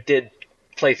 4-player did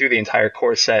play through the entire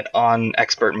core set on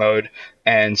expert mode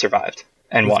and survived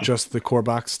and won. Just the core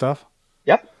box stuff?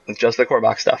 Yep, with just the core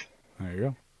box stuff. There you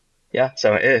go. Yeah,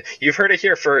 so you've heard it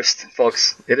here first,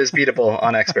 folks. It is beatable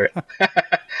on expert.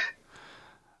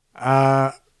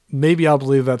 Maybe I'll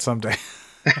believe that someday.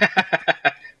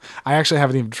 I actually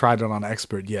haven't even tried it on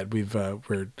expert yet.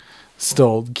 We're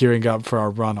still gearing up for our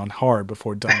run on hard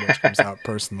before Dunwich comes out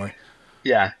personally.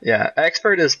 Yeah.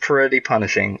 Expert is pretty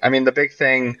punishing. I mean, the big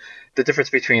thing, the difference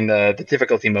between the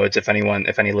difficulty modes, if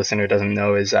any listener doesn't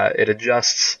know, is it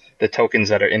adjusts the tokens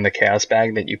that are in the chaos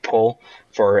bag that you pull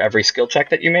for every skill check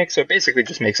that you make. So it basically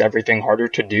just makes everything harder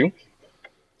to do.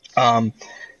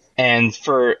 And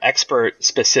for expert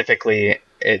specifically,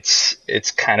 it's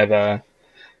kind of a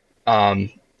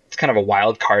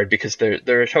wild card because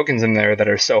there are tokens in there that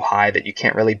are so high that you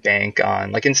can't really bank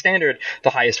on. Like in standard,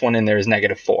 the highest one in there is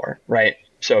 -4, right?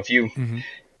 So if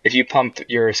you pump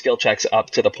your skill checks up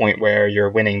to the point where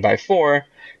you're winning by 4,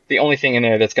 the only thing in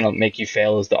there that's going to make you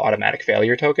fail is the automatic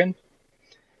failure token.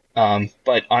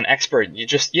 But on expert,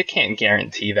 you can't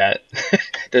guarantee that.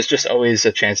 There's just always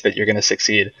a chance that you're going to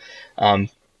succeed.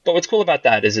 But what's cool about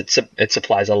that is it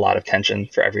supplies a lot of tension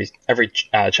for every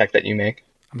check that you make.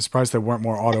 I'm surprised there weren't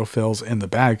more autofills in the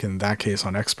bag in that case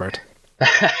on expert.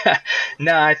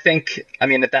 No, I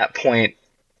mean, at that point,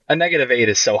 a -8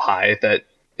 is so high that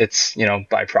it's, you know,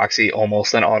 by proxy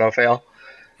almost an autofail.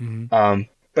 Mm-hmm.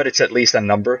 But it's at least a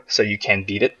number, so you can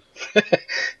beat it.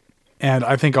 And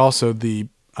I think also the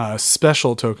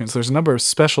special tokens, there's a number of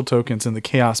special tokens in the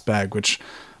chaos bag, which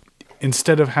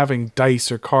instead of having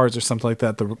dice or cards or something like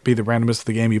that to be the randomness of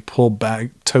the game, you pull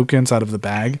bag tokens out of the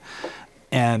bag.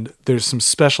 And there's some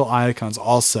special icons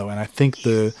also. And I think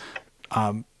the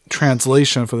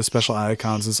translation for the special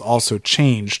icons is also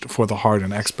changed for the hard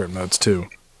and expert modes too.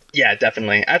 Yeah,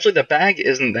 definitely. Actually, the bag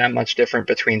isn't that much different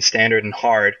between standard and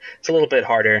hard. It's a little bit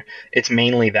harder. It's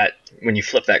mainly that when you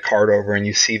flip that card over and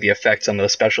you see the effects on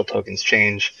those special tokens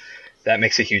change, that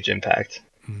makes a huge impact,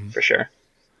 for sure.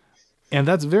 And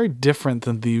that's very different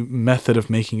than the method of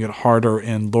making it harder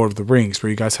in Lord of the Rings, where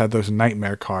you guys had those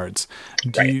nightmare cards.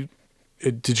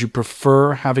 Did you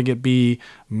prefer having it be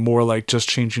more like just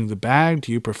changing the bag?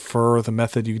 Do you prefer the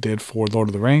method you did for Lord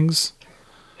of the Rings?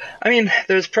 I mean,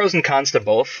 there's pros and cons to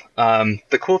both.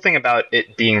 The cool thing about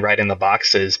it being right in the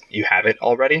box is you have it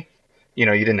already. You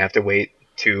didn't have to wait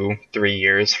 2-3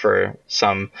 years for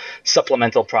some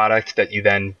supplemental product that you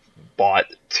then bought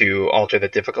to alter the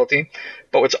difficulty.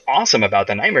 But what's awesome about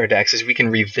the Nightmare decks is we can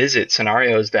revisit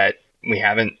scenarios that we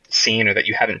haven't seen or that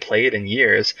you haven't played in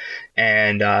years,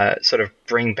 and sort of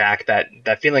bring back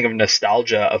that feeling of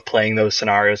nostalgia of playing those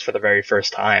scenarios for the very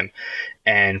first time,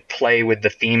 and play with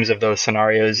the themes of those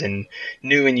scenarios in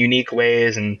new and unique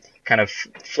ways, and kind of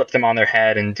flip them on their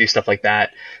head and do stuff like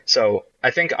that. So I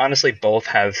think honestly both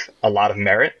have a lot of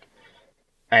merit,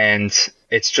 and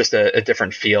it's just a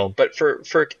different feel. But for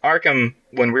Arkham,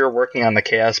 when we were working on the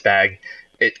Chaos Bag,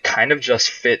 it kind of just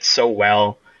fit so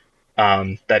well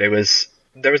that there was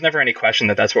never any question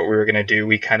that that's what we were going to do.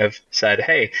 We kind of said,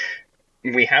 hey,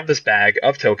 we have this bag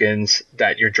of tokens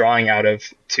that you're drawing out of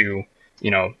to,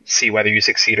 see whether you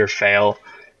succeed or fail.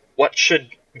 What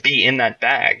should be in that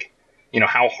bag?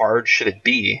 How hard should it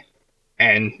be?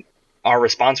 And our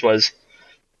response was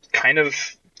kind of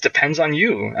depends on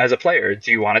you as a player. Do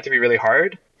you want it to be really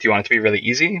hard? Do you want it to be really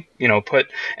easy?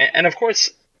 And of course,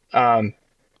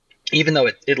 even though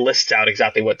it lists out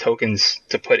exactly what tokens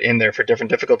to put in there for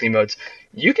different difficulty modes,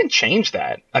 you can change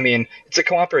that. I mean, it's a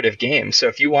cooperative game, so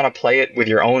if you want to play it with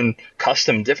your own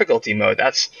custom difficulty mode,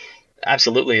 that's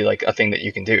absolutely like a thing that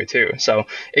you can do too. So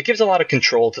it gives a lot of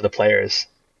control to the players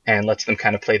and lets them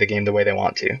kind of play the game the way they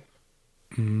want to.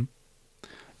 Mm-hmm.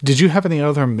 Did you have any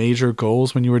other major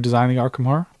goals when you were designing Arkham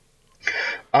Horror?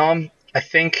 I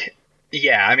think,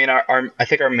 yeah. I mean, I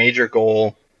think our major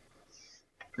goal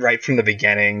right from the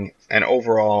beginning and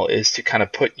overall is to kind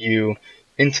of put you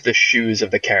into the shoes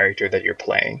of the character that you're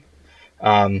playing.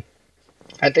 I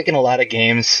think in a lot of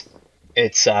games,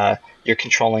 it's you're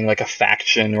controlling like a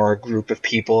faction or a group of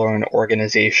people or an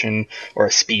organization or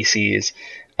a species.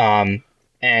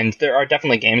 And there are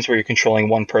definitely games where you're controlling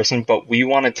one person, but we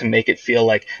wanted to make it feel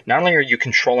like not only are you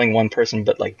controlling one person,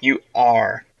 but like you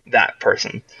are that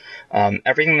person.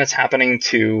 Everything that's happening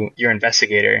to your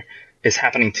investigator is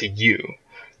happening to you.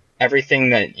 Everything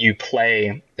that you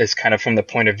play is kind of from the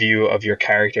point of view of your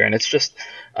character. And it's just,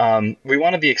 we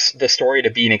wanted the story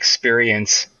to be an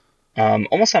experience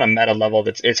almost on a meta level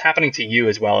that's it's happening to you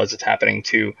as well as it's happening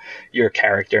to your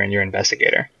character and your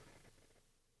investigator.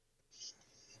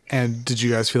 And did you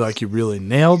guys feel like you really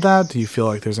nailed that? Do you feel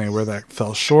like there's anywhere that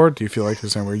fell short? Do you feel like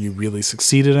there's anywhere you really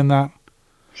succeeded in that?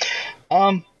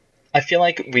 I feel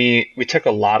like we took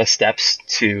a lot of steps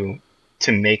to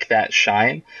make that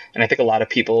shine, and I think a lot of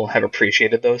people have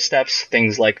appreciated those steps.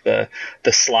 Things like the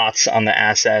slots on the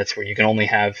assets where you only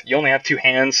have 2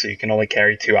 hands, so you can only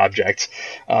carry 2 objects.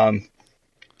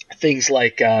 Things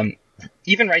like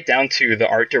even right down to the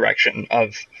art direction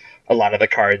of a lot of the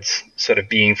cards sort of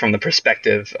being from the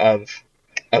perspective of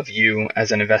you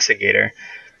as an investigator.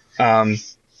 And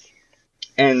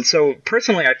so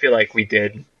personally, I feel like we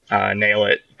did nail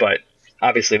it, but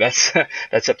obviously that's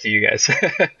up to you guys.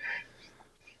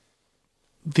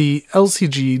 The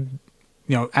LCG,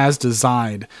 as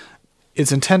designed,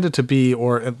 it's intended to be,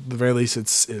 or at the very least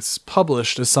it's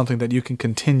published as something that you can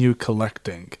continue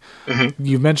collecting. Mm-hmm.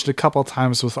 You've mentioned a couple of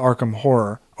times with Arkham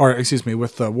Horror,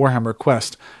 with the Warhammer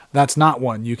Quest, that's not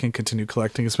one you can continue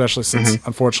collecting, especially since,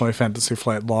 unfortunately, Fantasy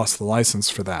Flight lost the license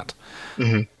for that.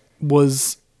 Mm-hmm.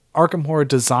 Was Arkham Horror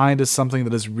designed as something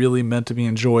that is really meant to be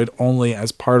enjoyed only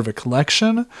as part of a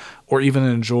collection, or even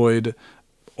enjoyed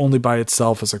only by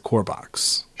itself as a core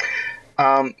box?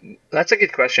 That's a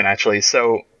good question, actually.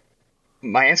 So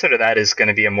my answer to that is going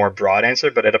to be a more broad answer,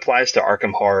 but it applies to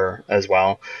Arkham Horror as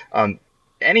well.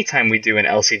 Anytime we do an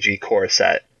LCG core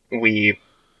set, we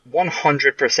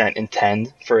 100%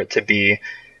 intend for it to be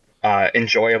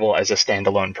enjoyable as a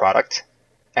standalone product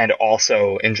and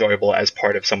also enjoyable as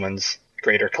part of someone's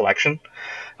greater collection.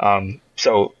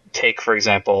 So take, for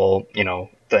example,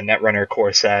 the Netrunner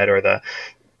core set or the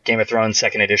Game of Thrones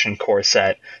 2nd edition core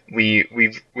set. We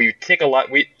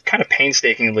kind of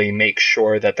painstakingly make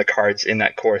sure that the cards in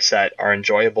that core set are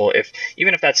enjoyable,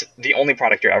 even if that's the only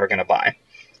product you're ever going to buy.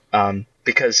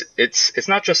 Because it's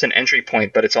not just an entry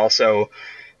point, but it's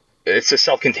a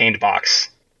self-contained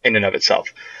box in and of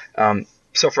itself.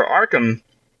 So for Arkham,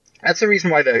 That's the reason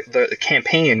why the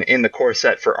campaign in the core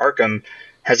set for Arkham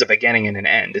has a beginning and an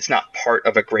end. It's not part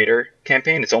of a greater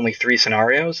campaign. It's only 3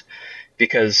 scenarios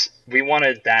because we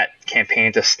wanted that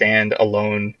campaign to stand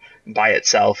alone by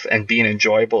itself and be an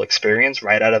enjoyable experience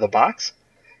right out of the box.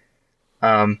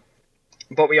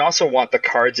 But we also want the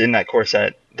cards in that core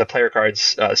set, the player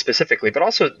cards specifically, but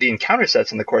also the encounter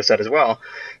sets in the core set as well,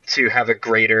 to have a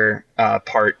greater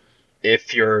part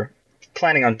if you're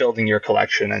planning on building your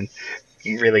collection and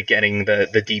really getting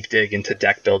the deep dig into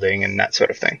deck building and that sort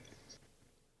of thing.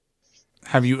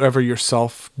 Have you ever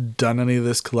yourself done any of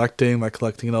this collecting, like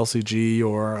collecting an LCG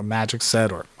or a Magic set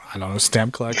or, I don't know,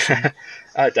 stamp collection?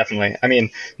 Definitely. I mean,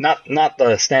 not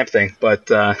the stamp thing, but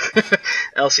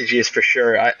LCG is for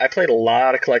sure. I played a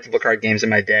lot of collectible card games in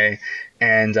my day,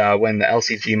 and when the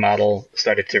LCG model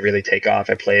started to really take off,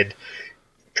 I played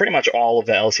pretty much all of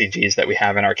the LCGs that we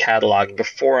have in our catalog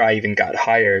before I even got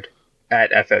hired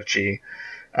at FFG.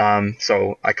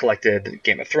 So I collected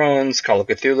Game of Thrones, Call of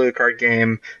Cthulhu card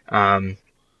game,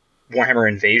 Warhammer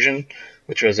Invasion,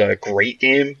 which was a great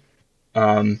game.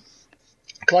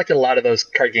 Collected a lot of those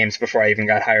card games before I even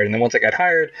got hired, and then once I got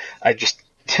hired, I just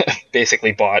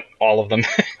basically bought all of them.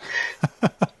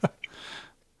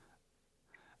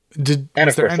 And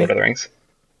of course, Lord of the Rings.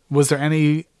 Was there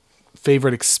any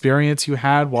favorite experience you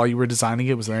had while you were designing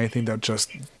it? Was there anything that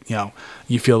just,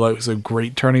 you feel like was a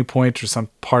great turning point or some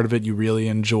part of it you really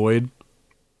enjoyed?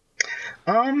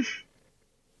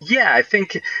 Yeah, I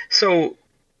think so.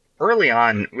 Early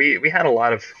on, we had a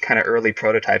lot of kind of early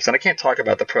prototypes, and I can't talk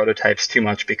about the prototypes too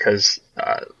much because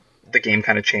the game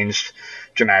kind of changed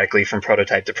dramatically from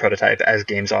prototype to prototype, as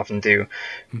games often do.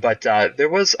 But there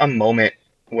was a moment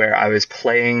where I was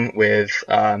playing with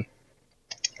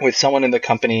someone in the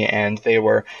company, and we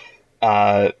were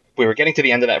getting to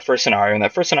the end of that first scenario, and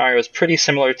that first scenario is pretty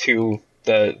similar to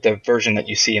the version that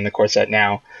you see in the core set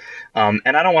now. And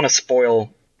I don't want to spoil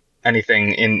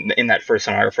anything in that first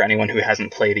scenario for anyone who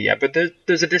hasn't played it yet, but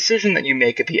there's a decision that you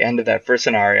make at the end of that first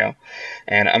scenario,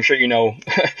 and I'm sure you know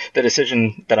the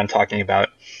decision that I'm talking about.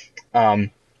 And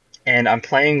I'm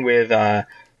playing with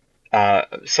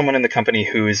someone in the company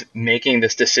who's making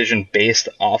this decision based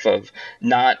off of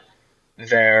not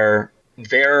their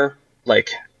like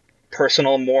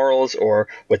personal morals or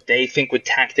what they think would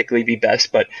tactically be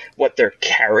best, but what their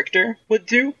character would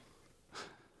do.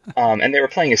 And they were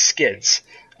playing as Skids.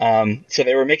 So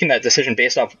they were making that decision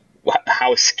based off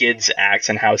how Skids acts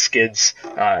and how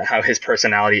his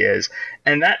personality is.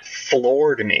 And that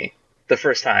floored me the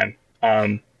first time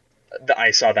that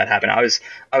I saw that happen. I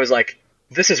was like,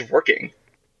 this is working.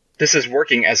 This is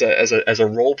working as a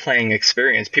role-playing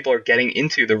experience. People are getting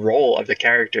into the role of the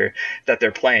character that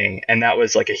they're playing. And that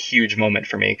was like a huge moment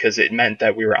for me because it meant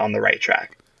that we were on the right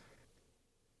track.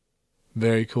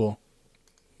 Very cool.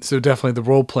 So definitely the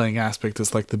role-playing aspect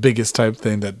is like the biggest type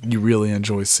thing that you really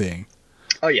enjoy seeing.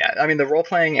 Oh yeah, I mean the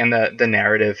role-playing and the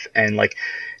narrative and like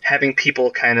having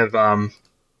people kind of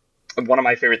one of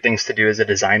my favorite things to do as a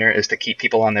designer is to keep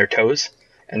people on their toes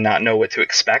and not know what to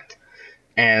expect.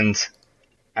 And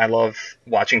I love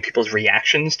watching people's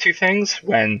reactions to things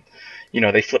when,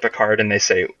 they flip a card and they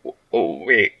say, "Oh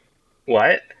wait,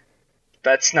 what?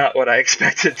 That's not what I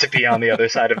expected to be on the other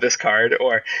side of this card,"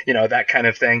 or, that kind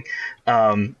of thing.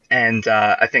 And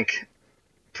I think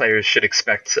players should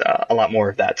expect a lot more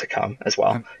of that to come as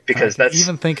well, because I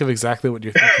even think of exactly what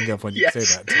you're thinking of when you yes.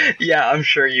 say that too. Yeah, I'm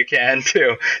sure you can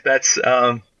too. That's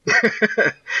that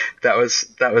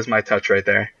was my touch right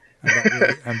there.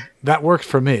 And that worked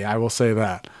for me. I will say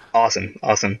that. Awesome.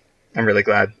 I'm really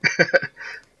glad.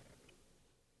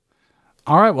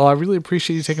 All right. Well, I really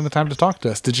appreciate you taking the time to talk to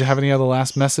us. Did you have any other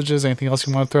last messages? Anything else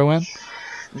you want to throw in?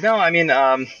 No, I mean,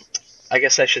 I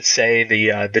guess I should say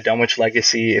the Dunwich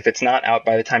Legacy, if it's not out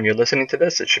by the time you're listening to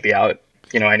this, it should be out,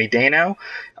 any day now.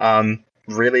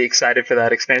 Really excited for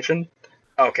that expansion.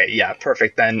 Okay, yeah,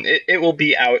 perfect. Then it will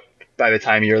be out by the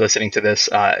time you're listening to this.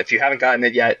 If you haven't gotten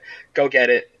it yet, go get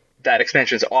it. That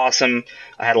expansion is awesome.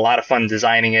 I had a lot of fun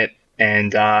designing it,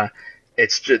 and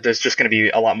there's just going to be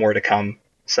a lot more to come.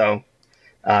 So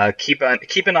keep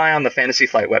an eye on the Fantasy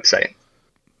Flight website.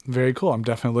 Very cool. I'm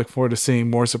definitely looking forward to seeing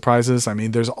more surprises. I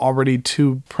mean, there's already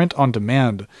 2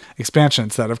 print-on-demand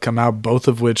expansions that have come out, both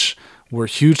of which were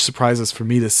huge surprises for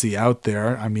me to see out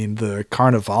there. I mean, the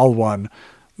Carnival one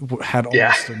had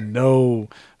almost no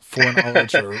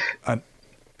foreknowledge or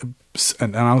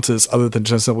announces other than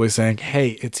just simply saying, "Hey,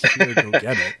 it's here, go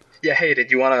get it." Yeah, hey,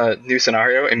 did you want a new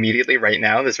scenario immediately right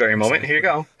now, this very moment? Here you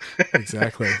go.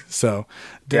 Exactly. So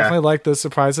definitely like those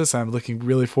surprises. I'm looking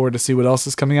really forward to see what else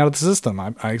is coming out of the system.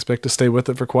 I expect to stay with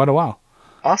it for quite a while.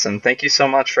 Awesome. Thank you so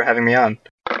much for having me on.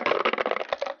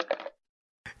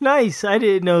 Nice. I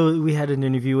didn't know we had an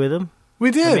interview with him.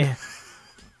 We did. I mean,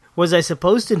 was I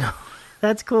supposed to know?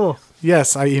 That's cool.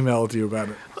 Yes, I emailed you about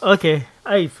it. Okay,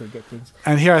 I forget things.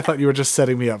 And here I thought you were just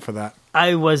setting me up for that.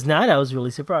 I was not. I was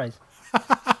really surprised.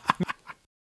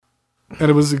 And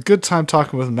it was a good time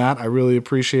talking with Matt. I really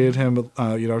appreciated him,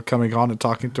 coming on and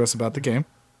talking to us about the game.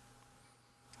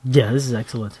 Yeah, this is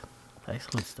excellent.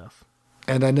 Excellent stuff.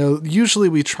 And I know usually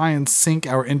we try and sync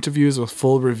our interviews with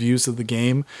full reviews of the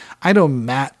game. I know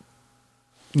Matt,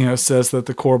 says that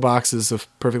the core box is a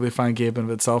perfectly fine game in of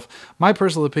itself. My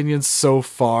personal opinion so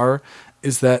far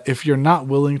is that if you're not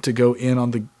willing to go in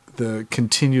on the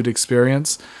continued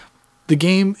experience, the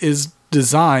game is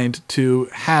designed to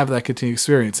have that continued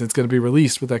experience. And it's going to be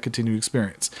released with that continued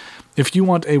experience. If you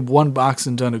want a one box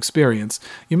and done experience,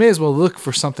 you may as well look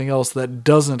for something else that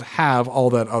doesn't have all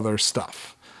that other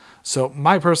stuff. So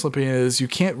my personal opinion is you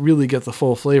can't really get the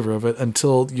full flavor of it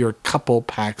until you're a couple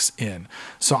packs in.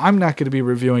 So I'm not going to be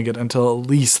reviewing it until at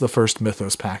least the first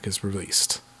Mythos pack is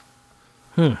released.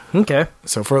 Okay.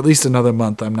 So for at least another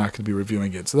month, I'm not going to be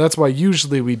reviewing it. So that's why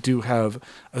usually we do have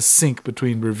a sync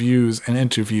between reviews and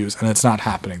interviews, and it's not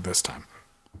happening this time.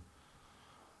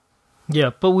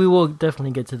 Yeah, but we will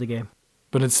definitely get to the game.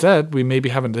 But instead, we may be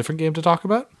having a different game to talk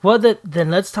about. Well, then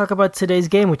let's talk about today's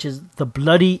game, which is The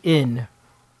Bloody Inn.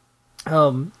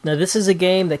 Now, this is a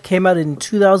game that came out in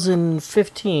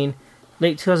 2015,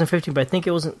 late 2015, but I think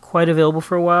it wasn't quite available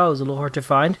for a while. It was a little hard to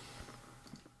find.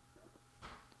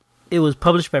 It was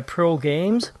published by Pearl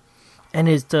Games, and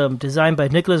is designed by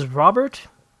Nicholas Robert,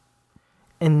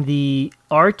 and the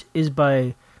art is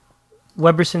by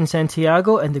Weberson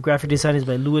Santiago, and the graphic design is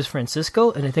by Luis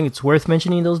Francisco. And I think it's worth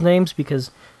mentioning those names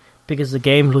because the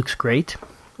game looks great,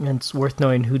 and it's worth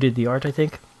knowing who did the art, I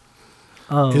think.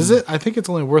 Is it? I think it's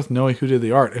only worth knowing who did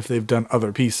the art if they've done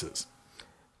other pieces.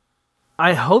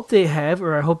 I hope they have,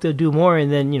 or I hope they'll do more, and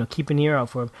then keep an ear out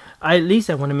for them. At least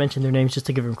I want to mention their names just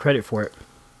to give them credit for it.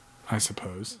 I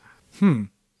suppose.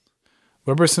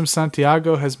 Weberson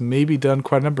Santiago has maybe done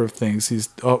quite a number of things. He's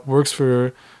works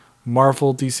for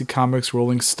Marvel, DC Comics,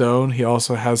 Rolling Stone. He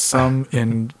also has some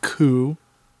in Coup.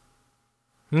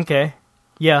 Okay.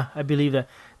 Yeah, I believe that.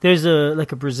 There's a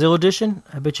Brazil edition.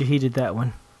 I bet you he did that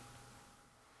one.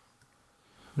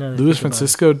 Luis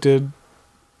Francisco did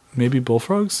maybe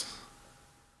Bullfrogs?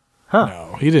 Huh.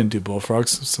 No, he didn't do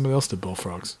Bullfrogs. Somebody else did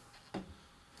Bullfrogs.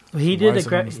 He did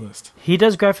he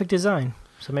does graphic design.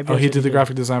 So maybe he did the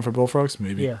graphic design for Bullfrogs?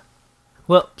 Maybe. Yeah.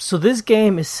 Well, so this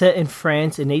game is set in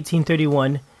France in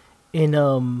 1831 in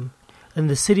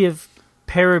the city of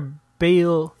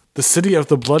Parabelle. The city of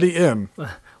the Bloody Inn.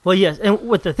 Well, yes, and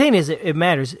what the thing is, it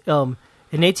matters. In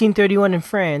 1831 in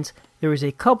France, there was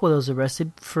a couple that was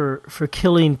arrested for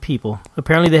killing people.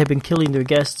 Apparently, they had been killing their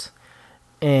guests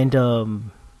and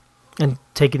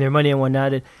taking their money and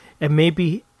whatnot, and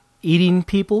maybe eating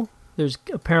people. There's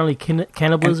apparently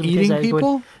cannibalism. And eating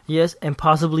people? Yes, and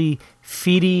possibly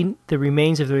feeding the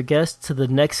remains of their guests to the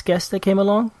next guest that came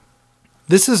along.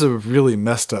 This is a really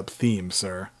messed up theme,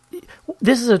 sir.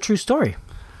 This is a true story.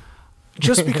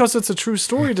 Just because it's a true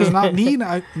story does not mean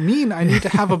I need to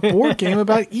have a board game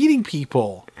about eating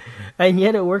people. And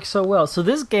yet it works so well. So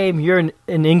this game, you're an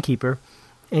innkeeper,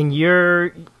 and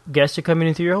your guests are coming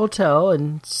into your hotel,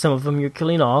 and some of them you're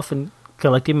killing off and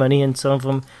collecting money, and some of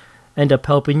them end up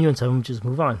helping you, and some of them just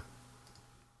move on.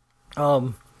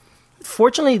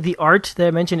 Fortunately, the art that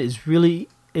I mentioned is really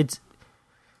it's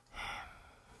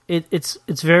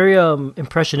very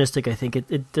impressionistic. I think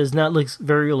it does not look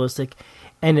very realistic,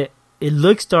 and it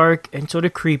looks dark and sort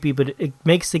of creepy, but it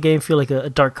makes the game feel like a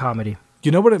dark comedy.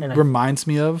 You know what it reminds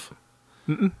me of?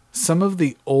 Some of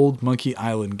the old Monkey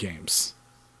Island games.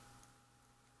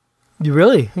 You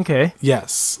really? Okay.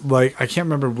 Yes. Like, I can't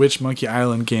remember which Monkey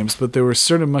Island games, but there were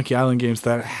certain Monkey Island games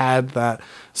that had that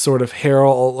sort of hair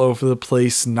all over the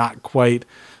place, not quite,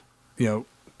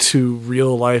 to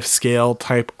real life scale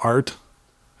type art.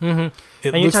 Mm-hmm.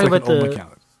 And you're talking about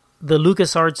the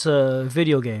LucasArts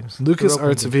video games.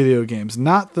 LucasArts video games,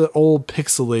 not the old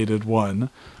pixelated one.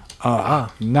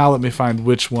 Now let me find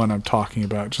which one I'm talking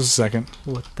about. Just a second.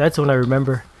 Well, that's one I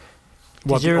remember.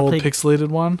 What, the old pixelated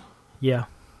one? Yeah.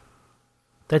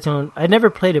 That's one. I never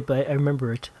played it, but I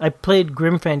remember it. I played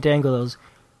Grim Fandango. That was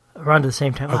around the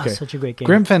same time. Okay. Such a great game.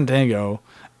 Grim Fandango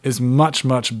is much,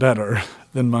 much better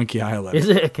than Monkey Island. Is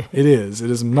it? Okay. It is.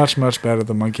 It is much, much better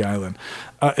than Monkey Island.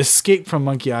 Escape from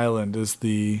Monkey Island is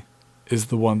the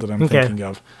one that I'm thinking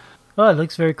of. Oh, it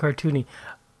looks very cartoony.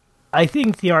 I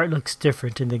think the art looks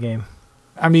different in the game.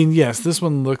 I mean, yes, this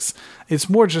one looks. It's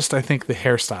more just, I think, the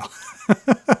hairstyle.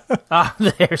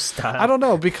 The hairstyle. I don't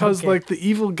know, because Okay. like the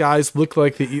evil guys look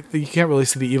like you can't really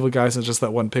see the evil guys in just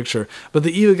that one picture, but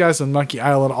the evil guys in Monkey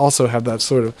Island also have that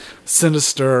sort of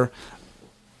sinister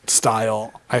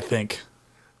style, I think.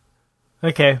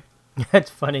 Okay, that's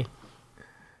funny.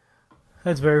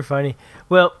 That's very funny.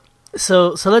 Well,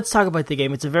 so let's talk about the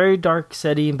game. It's a very dark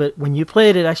setting, but when you play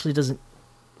it, it actually doesn't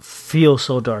feel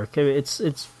so dark. I mean, it's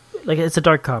like it's a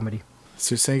dark comedy.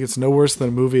 So you're saying it's no worse than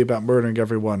a movie about murdering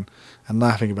everyone and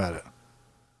laughing about it.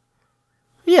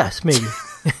 Yes, maybe.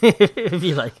 If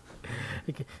you like.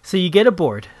 Okay. So you get a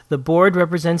board. The board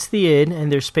represents the inn,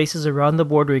 and there's spaces around the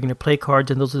board where you're going to play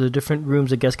cards, and those are the different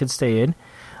rooms a guest can stay in.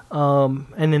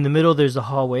 And in the middle, there's a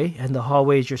hallway, and the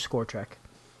hallway is your score track.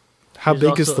 How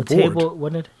There's big is also the a board? table,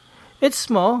 wasn't it? It's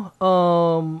small.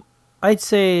 I'd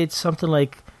say it's something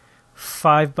like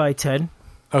 5 by 10.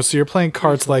 Oh, so you're playing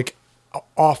cards like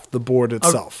off the board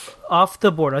itself. Off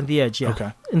the board, on the edge, yeah.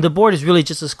 Okay. And the board is really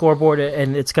just a scoreboard,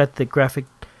 and it's got the graphic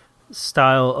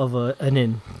style of an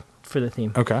inn for the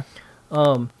theme. Okay.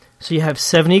 So you have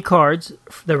 70 cards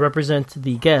that represent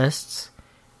the guests.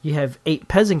 You have 8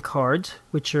 peasant cards,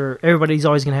 which are everybody's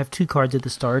always going to have 2 cards at the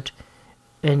start,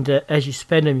 and as you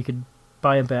spend them, you can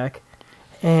buy them back.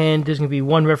 And there's going to be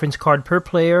 1 reference card per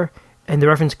player, and the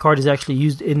reference card is actually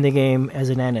used in the game as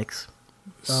an annex,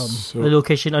 a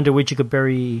location under which you could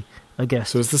bury a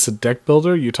guest. So is this a deck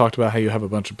builder? You talked about how you have a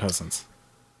bunch of peasants.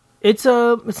 It's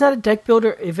not a deck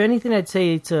builder. If anything, I'd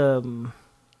say it's a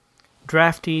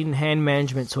drafting, hand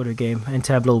management sort of game, and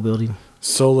tableau building.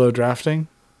 Solo drafting?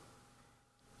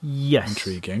 Yes.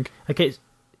 Intriguing. Okay.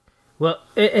 Well,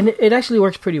 it actually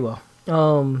works pretty well.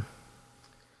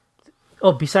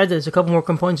 Besides that, there's a couple more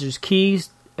components. There's keys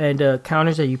and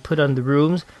counters that you put on the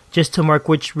rooms just to mark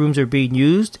which rooms are being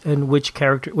used and which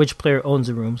player owns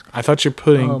the rooms. I thought you're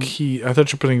putting I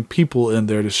thought you're putting people in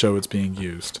there to show it's being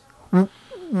used.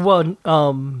 Well,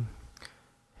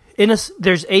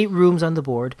 there's 8 rooms on the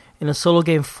board. In a solo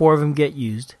game, 4 of them get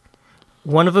used.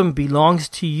 1 of them belongs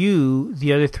to you.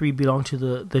 The other 3 belong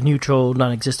to the neutral,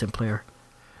 non-existent player.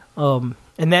 And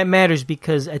that matters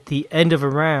because at the end of a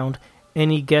round,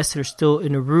 any guests that are still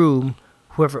in a room,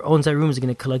 whoever owns that room is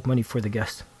going to collect money for the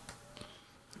guest.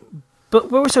 But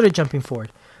we're sort of jumping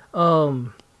forward.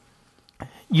 You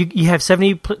have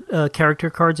 70 character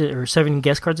cards or 7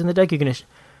 guest cards in the deck. You're going to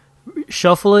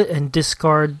shuffle it and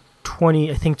discard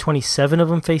 27 of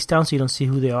them face down so you don't see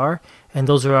who they are, and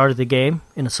those are out of the game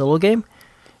in a solo game.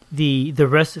 The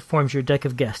rest forms your deck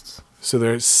of guests. So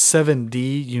there's 70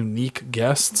 unique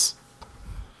guests?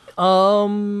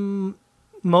 Not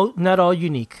all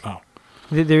unique. Oh.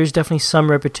 There's definitely some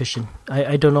repetition.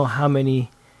 I don't know how many.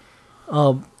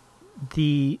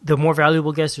 The more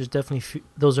valuable guests, there's definitely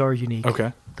those are unique.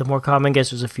 Okay. The more common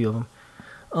guests, there's a few of them.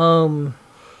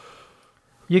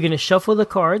 You're going to shuffle the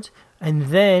cards, and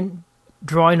then,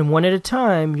 drawing them one at a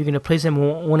time, you're going to place them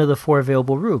in one of the 4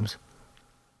 available rooms.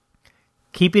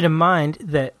 Keeping in mind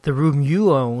that the room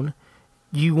you own,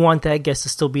 you want that guest to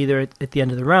still be there at the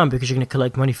end of the round because you're going to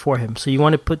collect money for him. So you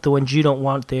want to put the ones you don't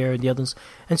want there and the others.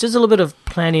 And it's just a little bit of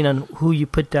planning on who you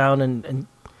put down and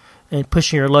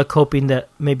pushing your luck, hoping that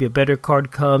maybe a better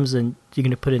card comes and you're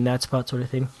going to put it in that spot sort of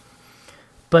thing.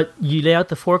 But you lay out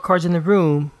the 4 cards in the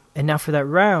room, and now for that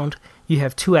round, you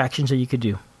have 2 actions that you could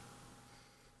do.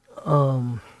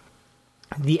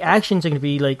 The actions are going to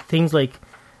be like things like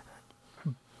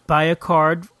buy a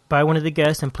card, buy one of the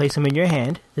guests, and place them in your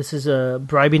hand. This is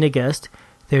bribing a guest.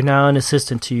 They're now an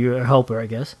assistant to your helper, I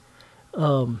guess.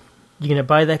 You're going to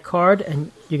buy that card,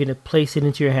 and you're going to place it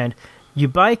into your hand. You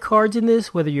buy cards in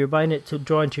this, whether you're buying it to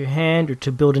draw into your hand or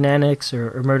to build an annex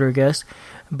or murder a guest,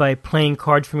 by playing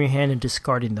cards from your hand and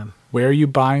discarding them. Where are you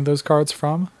buying those cards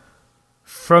from?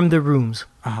 From the rooms.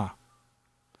 Uh-huh.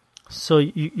 So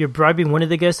you're bribing one of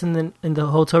the guests in the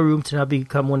hotel room to now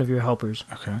become one of your helpers.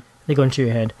 Okay. They go into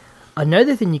your hand.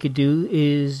 Another thing you could do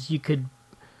is you could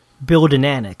build an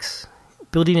annex.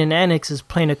 Building an annex is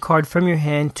playing a card from your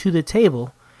hand to the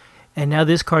table, and now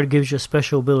this card gives you a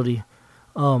special ability.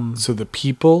 So the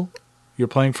people you're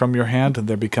playing from your hand, and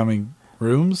they're becoming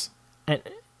rooms? And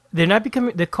they're not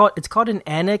becoming. It's called an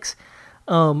annex.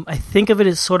 I think of it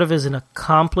as sort of as an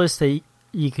accomplice that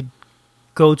you could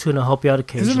go to and it'll help you out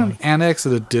occasionally. Isn't an annex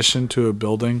an addition to a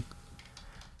building?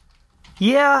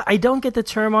 Yeah, I don't get the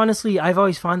term, honestly. I've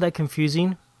always found that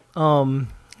confusing.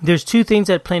 There's 2 things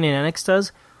that playing an annex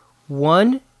does.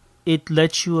 One, it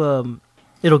lets you,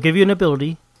 it'll give you an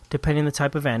ability, depending on the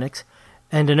type of annex.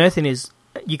 And another thing is,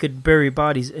 you could bury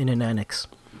bodies in an annex.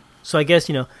 So I guess,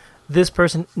 this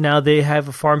person, now they have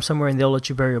a farm somewhere and they'll let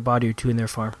you bury a body or 2 in their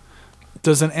farm.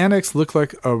 Does an annex look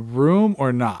like a room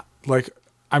or not? Like,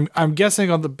 I'm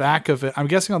guessing on the back of it. I'm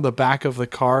guessing on the back of the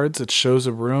cards it shows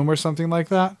a room or something like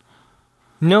that.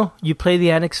 No, you play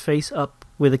the annex face up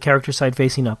with the character side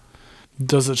facing up.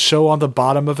 Does it show on the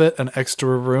bottom of it an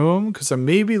extra room? Because I'm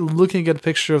maybe looking at a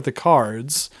picture of the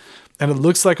cards, and it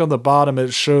looks like on the bottom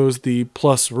it shows the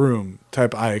plus room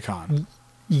type icon.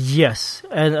 Yes,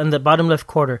 and on the bottom left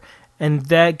corner. And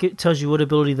that tells you what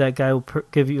ability that guy will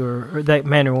give you, or that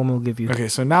man or woman will give you. Okay,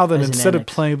 so now then, as an instead of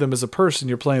annex. playing them as a person,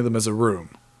 you're playing them as a room.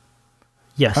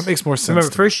 Yes. That makes more sense. Remember,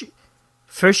 to me.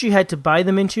 first you had to buy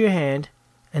them into your hand,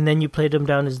 and then you played them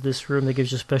down as this room that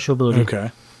gives you special ability. Okay.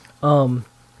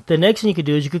 The next thing you could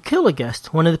do is you could kill a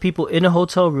guest. One of the people in a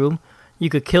hotel room, you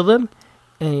could kill them,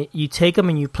 and you take them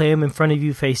and you play them in front of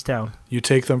you face down. You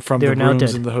take them from They're the now rooms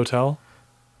dead. in the hotel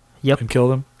Yep. and kill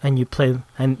them? And you play them.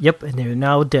 And they're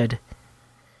now dead.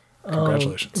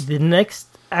 Congratulations. The next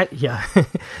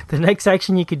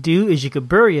action you could do is you could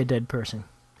bury a dead person.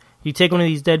 You take one of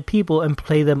these dead people and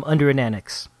play them under an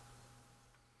annex.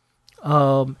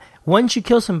 Once you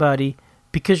kill somebody,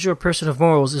 because you're a person of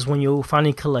morals, is when you'll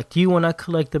finally collect. You will not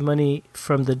collect the money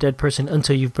from the dead person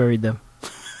until you've buried them.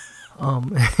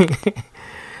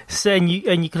 So and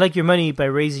you collect your money by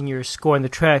raising your score on the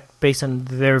track based on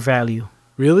their value.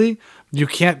 Really? You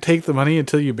can't take the money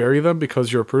until you bury them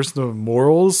because you're a person of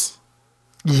morals?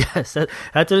 Yes, that's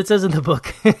what it says in the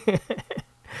book.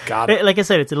 Got it. Like I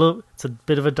said, it's a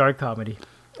bit of a dark comedy.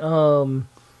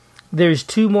 There's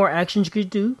 2 more actions you could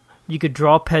do. You could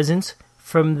draw peasants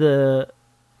from the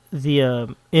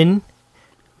inn.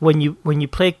 When you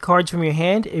play cards from your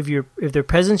hand, if they're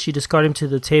peasants, you discard them to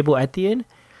the table at the inn.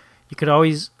 You could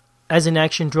always, as an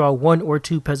action, draw 1 or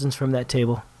 2 peasants from that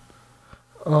table.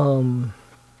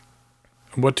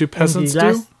 What do peasants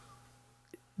do?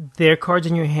 They're cards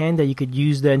in your hand that you could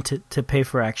use then to pay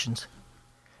for actions.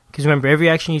 Because remember, every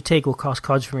action you take will cost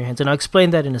cards from your hands, and I'll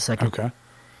explain that in a second. Okay.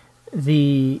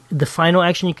 The final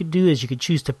action you could do is you could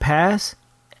choose to pass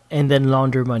and then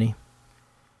launder money.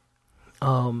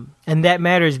 And that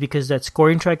matters because that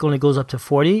scoring track only goes up to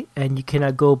 40, and you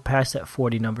cannot go past that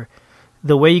 40 number.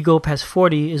 The way you go past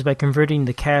 40 is by converting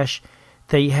the cash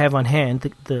that you have on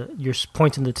hand, your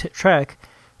points in the track,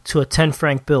 to a 10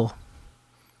 franc bill.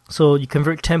 So you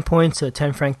convert 10 points to a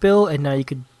 10 franc bill, and now you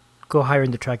could go higher in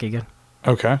the track again.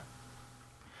 Okay.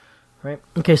 Right.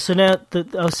 Okay, so now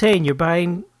I was saying you're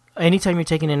buying, anytime you're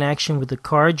taking an action with the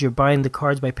cards, you're buying the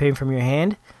cards by paying from your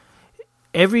hand.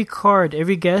 Every card,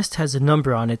 every guest has a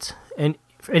number on it, and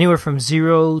anywhere from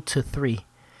 0 to 3.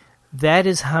 That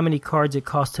is how many cards it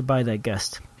costs to buy that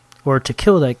guest, or to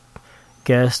kill that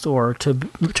guest, or to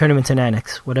turn them into an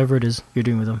annex, whatever it is you're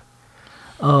doing with them.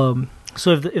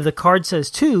 So if the card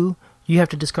says 2, you have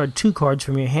to discard 2 cards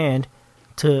from your hand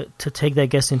to take that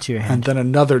guest into your hand. And then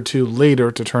another 2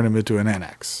 later to turn him into an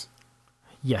annex.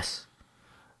 Yes,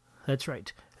 that's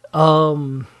right.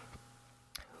 When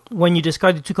you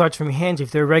discard the 2 cards from your hands,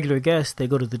 if they're regular guests, they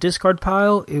go to the discard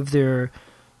pile. If they're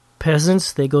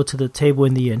peasants, they go to the table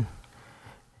in the inn.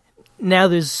 Now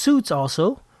there's suits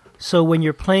also. So when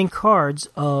you're playing cards,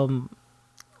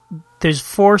 there's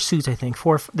 4 suits, I think.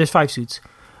 There's 5 suits.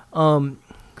 4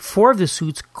 of the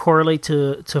suits correlate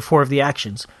to 4 of the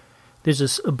actions.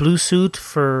 There's a blue suit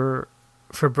for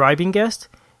bribing guests.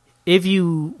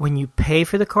 When you pay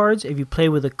for the cards, if you play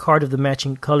with a card of the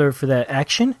matching color for that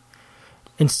action,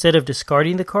 instead of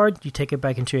discarding the card, you take it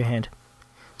back into your hand.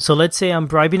 So let's say I'm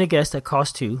bribing a guest that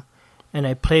costs 2, and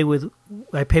I pay with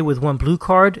 1 blue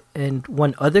card and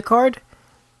 1 other card.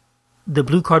 The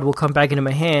blue card will come back into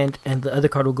my hand, and the other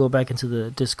card will go back into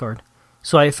the discard.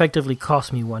 So I effectively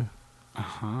cost me 1.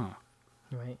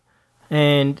 Right.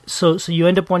 And so you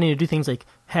end up wanting to do things like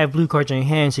have blue cards on your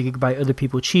hand so you could buy other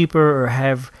people cheaper, or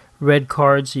have red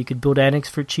cards so you could build annex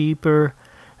for cheaper,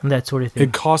 and that sort of thing.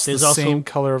 It costs the same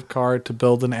color of card to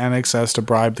build an annex as to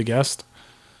bribe the guest?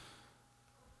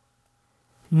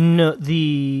 No,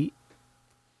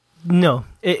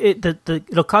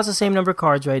 it'll cost the same number of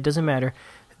cards, right? It doesn't matter.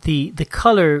 The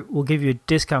color will give you a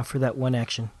discount for that one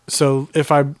action. So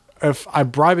if I'm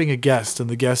bribing a guest and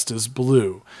the guest is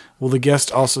blue, will the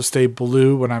guest also stay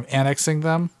blue when I'm annexing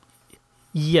them?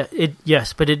 Yeah,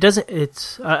 yes, but it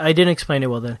doesn't. I didn't explain it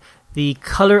well then. The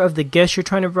color of the guest you're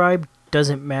trying to bribe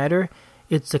doesn't matter.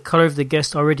 It's the color of the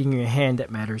guest already in your hand that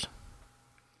matters.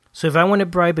 So if I want to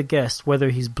bribe a guest, whether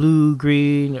he's blue,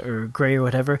 green, or gray, or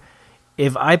whatever,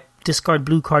 if I discard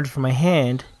blue cards from my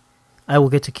hand, I will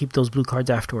get to keep those blue cards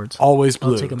afterwards. Always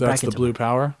blue. That's the blue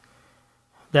power?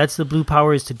 That's the blue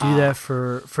power, is to do that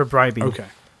for bribing. Okay.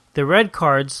 The red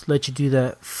cards let you do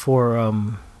that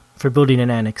for building an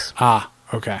annex.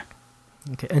 Okay.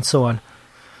 Okay, and so on.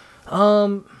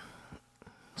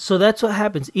 So that's what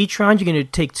happens. Each round you're going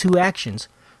to take 2 actions.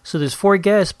 So there's 4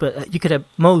 guests, but you could at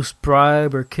most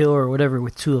bribe or kill or whatever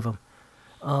with 2 of them.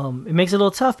 It makes it a little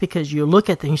tough because you look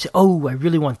at them and you say, oh, I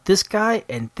really want this guy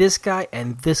and this guy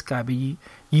and this guy, but you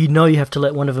know you have to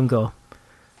let one of them go.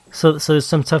 So there's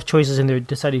some tough choices in there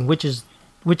deciding which is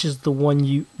the one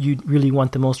you really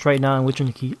want the most right now and which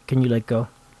one can you let go.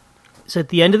 So at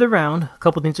the end of the round, a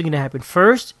couple things are going to happen.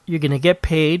 First, you're going to get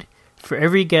paid for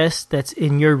every guest that's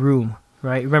in your room.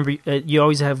 Right. Remember, you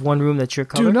always have one room that's your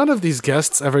color. Do none of these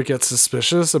guests ever get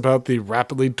suspicious about the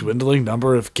rapidly dwindling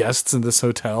number of guests in this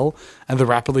hotel and the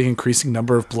rapidly increasing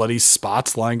number of bloody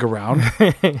spots lying around?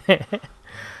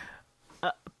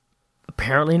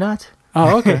 Apparently not.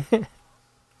 Oh, okay.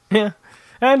 Yeah,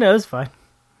 I know, it's fine.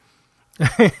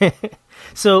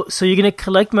 So you're gonna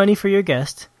collect money for your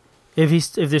guest if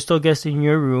there's still guests in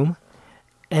your room,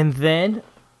 and then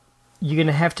you're going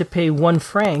to have to pay 1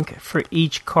 franc for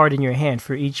each card in your hand,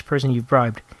 for each person you've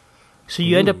bribed. So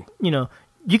you end up,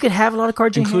 you could have a lot of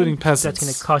cards in your hand. Including peasants. That's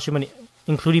going to cost you money,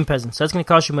 including peasants. That's going to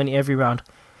cost you money every round.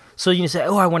 So you can say,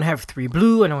 oh, I want to have 3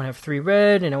 blue, and I want to have 3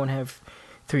 red, and I want to have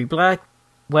 3 black.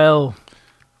 Well,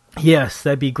 yes,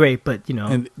 that'd be great, but,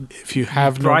 And if you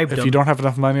don't have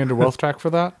enough money under Wealth Track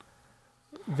for that?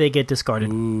 They get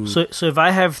discarded. Ooh. So if I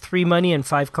have 3 money and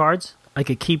 5 cards, I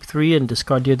could keep 3 and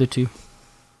discard the other 2.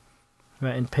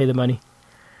 Right, and pay the money.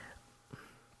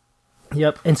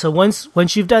 Yep. And so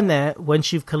once you've done that,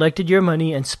 once you've collected your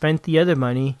money and spent the other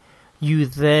money, you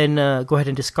then go ahead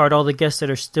and discard all the guests that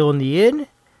are still in the inn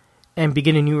and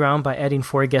begin a new round by adding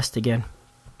 4 guests again.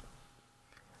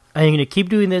 And you're going to keep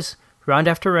doing this round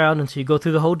after round until you go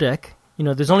through the whole deck.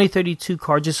 There's only 32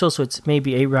 cards or so it's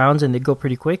maybe 8 rounds and they go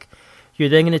pretty quick. You're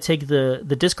then going to take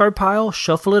the discard pile,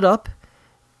 shuffle it up,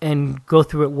 and go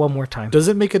through it one more time. Does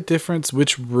it make a difference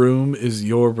which room is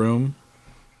your room?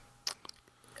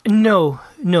 No.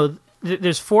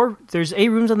 There's 8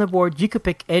 rooms on the board. You could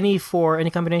pick any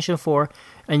combination of 4,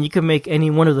 and you can make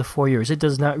any one of the 4 yours. It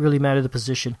does not really matter the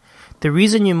position. The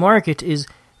reason you mark it is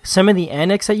some of the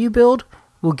annex that you build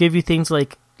will give you things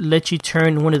like let you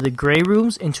turn one of the gray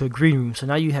rooms into a green room. So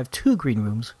now you have 2 green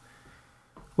rooms.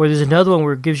 Or there's another one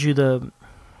where it gives you the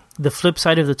flip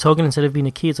side of the token. Instead of being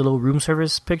a key, it's a little room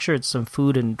service picture. It's some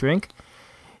food and drink.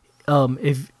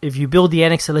 If you build the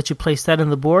annex that lets you place that on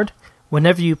the board,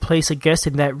 whenever you place a guest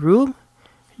in that room,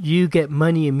 you get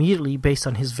money immediately based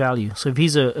on his value. So if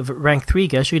he's a rank 3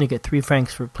 guest, you're going to get 3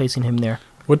 francs for placing him there.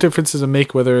 What difference does it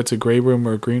make whether it's a gray room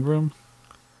or a green room?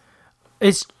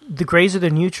 It's the grays are the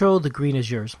neutral, the green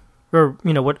is yours. Or,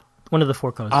 one of the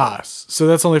 4 colors. So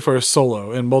that's only for a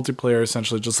solo, and multiplayer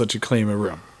essentially just lets you claim a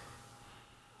room.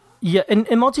 Yeah, in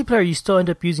multiplayer, you still end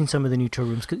up using some of the neutral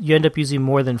rooms. 'Cause you end up using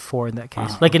more than 4 in that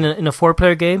case. Like in a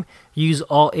 4-player game, you use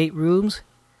all 8 rooms,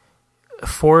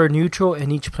 4 are neutral,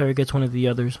 and each player gets one of the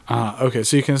others. Okay,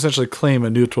 so you can essentially claim a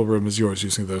neutral room as yours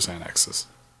using those annexes.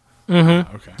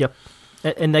 Mm-hmm. Okay. Yep.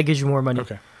 And that gives you more money.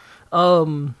 Okay.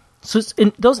 So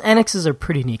those annexes are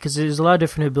pretty neat because there's a lot of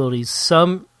different abilities.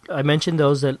 Some, I mentioned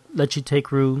those that let you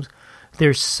take rooms.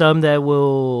 There's some that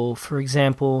will, for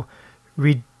example,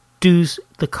 reduce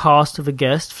the cost of a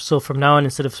guest. So from now on,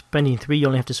 instead of spending 3, you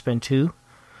only have to spend 2.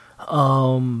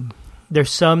 There's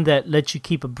some that let you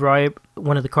keep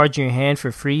one of the cards in your hand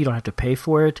for free. You don't have to pay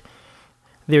for it.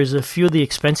 There's a few of the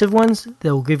expensive ones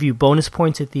that will give you bonus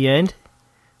points at the end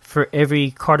for every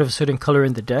card of a certain color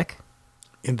in the deck.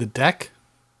 In the deck?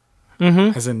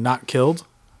 Mm-hmm. As in not killed?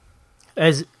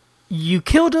 As you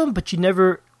killed them, but you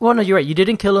never... Well, no, you're right. You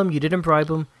didn't kill them. You didn't bribe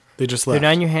them. They just left. They're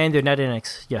not in your hand. They're not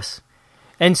annex. Yes.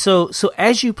 And so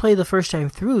as you play the first time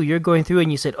through, you're going through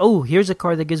and you said, oh, here's a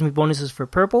card that gives me bonuses for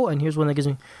purple, and here's one that gives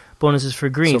me bonuses for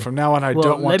green. So from now on, I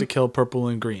don't want to kill purple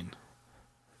and green.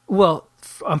 Well,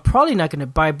 I'm probably not going to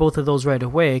buy both of those right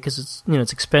away because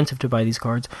it's expensive to buy these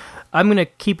cards. I'm going to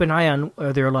keep an eye on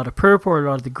are there a lot of purple or a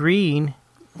lot of the green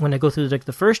when I go through the deck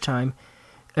the first time,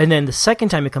 and then the second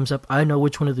time it comes up, I know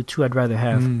which one of the 2 I'd rather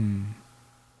have.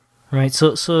 Right?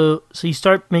 So you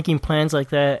start making plans like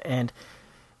that, and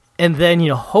then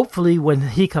hopefully when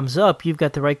he comes up, you've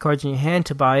got the right cards in your hand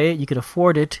to buy it. You could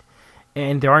afford it,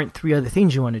 and there aren't 3 other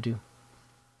things you want to do.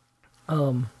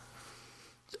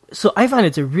 So I find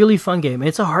it's a really fun game.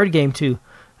 It's a hard game too.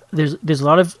 There's a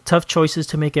lot of tough choices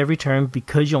to make every turn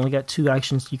because you only got 2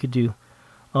 actions you could do.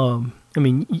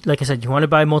 Like I said, you want to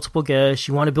buy multiple guests.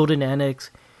 You want to build an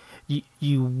annex.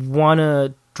 You want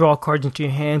to draw cards into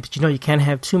your hand, but you can't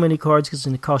have too many cards because it's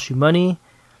going to cost you money.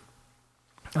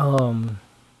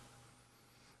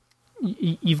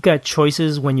 You've got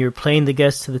choices when you're playing the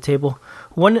guests to the table.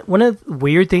 One of the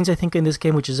weird things I think in this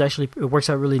game, which is actually it works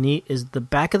out really neat, is the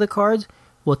back of the cards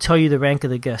will tell you the rank of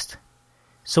the guest.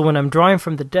 So when I'm drawing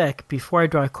from the deck, before I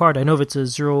draw a card, I know if it's a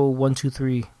 0, 1, 2,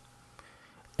 3.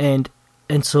 And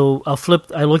so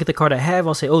I look at the card I have,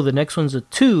 I'll say, oh, the next one's a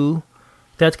 2.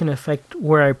 That's going to affect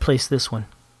where I place this one.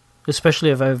 Especially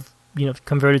if I've,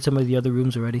 converted some of the other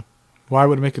rooms already. Why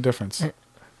would it make a difference?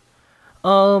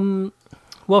 Well,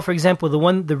 for example,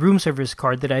 the room service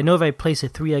card that I know if I place a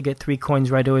 3, I get 3 coins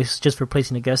right away just for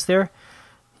placing a guest there.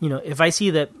 If I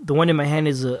see that the one in my hand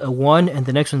is a 1 and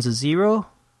the next one's a 0,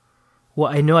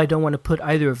 well, I know I don't want to put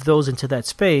either of those into that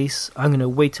space. I'm going to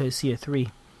wait till I see a 3.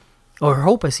 Or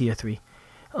hope I see a 3.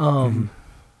 And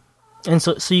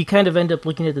so you kind of end up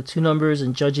looking at the 2 numbers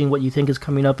and judging what you think is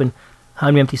coming up and how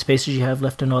many empty spaces you have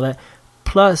left and all that.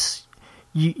 Plus,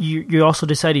 you're also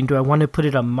deciding, do I want to put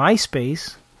it on my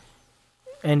space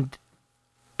and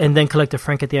then collect a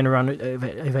frank at the end around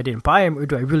if I didn't buy him, or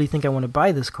do I really think I want to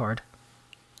buy this card?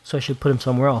 So I should put him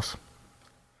somewhere else.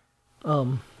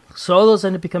 So all those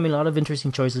end up becoming a lot of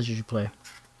interesting choices as you play.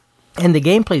 And the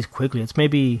game plays quickly. It's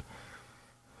maybe,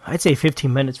 I'd say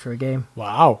 15 minutes for a game.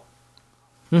 Wow.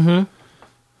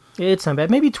 It's not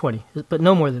bad. Maybe 20, but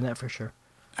no more than that for sure.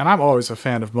 And I'm always a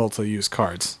fan of multi-use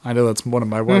cards. I know that's one of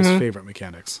my wife's favorite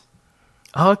mechanics.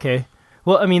 Oh, okay.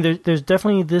 Well, I mean, there's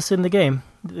definitely this in the game.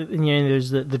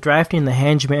 There's the drafting, the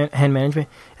hand management.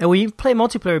 And when you play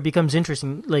multiplayer, it becomes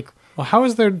interesting. Like, well, how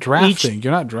is there drafting?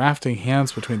 You're not drafting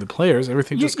hands between the players.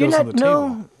 Everything just goes on the table.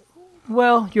 No,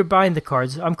 well, you're buying the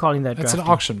cards. I'm calling that That's drafting.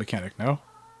 an auction mechanic, no?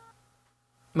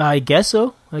 I guess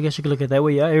so. I guess you could look at it that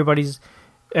way, yeah.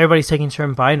 Everybody's taking a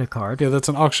turn buying a card. Yeah, that's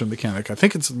an auction mechanic. I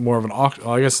think it's more of an auction.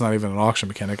 Well, I guess it's not even an auction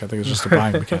mechanic. I think it's just a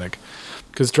buying mechanic.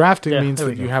 Because drafting means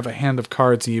that you have a hand of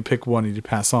cards and you pick one and you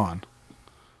pass on.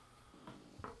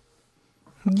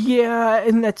 Yeah,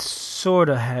 and that's sort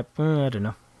of happened. I don't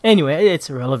know. Anyway, it's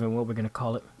irrelevant what we're going to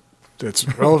call it. It's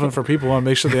relevant for people who want to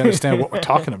make sure they understand what we're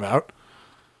talking about.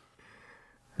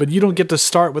 But you don't get to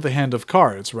start with a hand of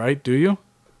cards, right? Do you?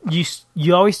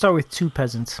 You always start with 2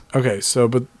 peasants. Okay, so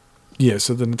then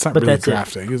it's not really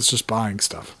drafting. It's just buying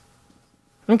stuff.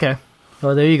 Okay.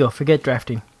 Well, there you go. Forget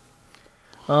drafting.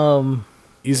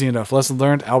 Easy enough. Lesson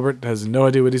learned. Albert has no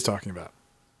idea what he's talking about.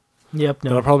 Yep, no.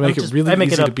 That'll probably make it really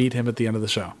easy to beat him at the end of the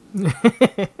show.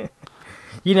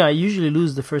 I usually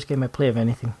lose the first game I play of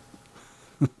anything.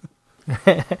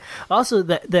 Also,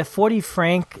 that 40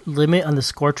 franc limit on the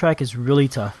score track is really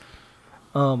tough.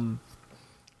 There'll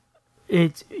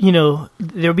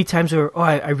be times where,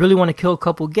 I really want to kill a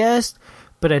couple guests,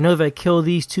 but I know if I kill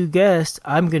these 2 guests,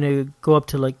 I'm going to go up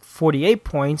to like 48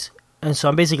 points, and so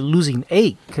I'm basically losing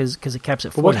 8 because it caps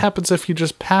at 40. But what happens if you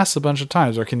just pass a bunch of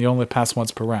times, or can you only pass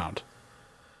once per round?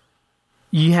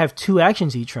 You have 2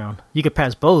 actions each round. You could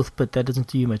pass both, but that doesn't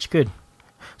do you much good.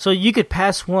 So you could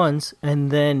pass once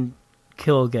and then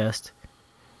kill a guest,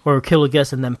 or kill a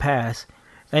guest and then pass,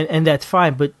 and that's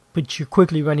fine, but you're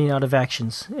quickly running out of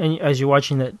actions, and as you're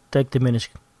watching that deck diminish.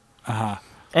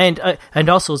 And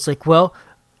also it's like,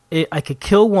 I could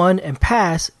kill one and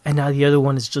pass, and now the other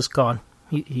one is just gone.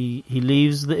 He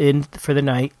leaves the inn for the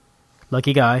night,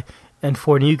 lucky guy, and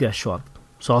 4 new guests show up.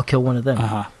 So I'll kill one of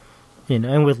them.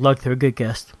 And with luck, they're a good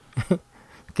guest.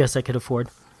 Guess I could afford.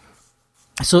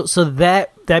 So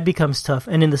that becomes tough.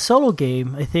 And in the solo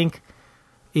game, I think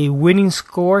a winning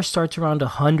score starts around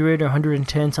 100 or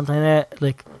 110, something like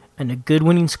that. And a good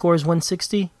winning score is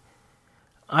 160.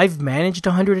 I've managed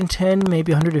 110,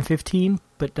 maybe 115,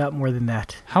 but not more than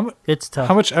that. It's tough.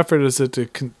 How much effort is it to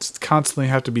constantly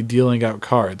have to be dealing out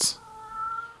cards?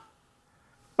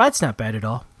 That's not bad at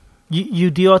all.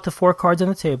 You deal out the 4 cards on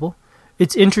the table.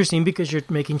 It's interesting because you're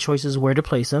making choices where to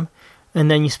place them,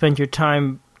 and then you spend your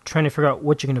time trying to figure out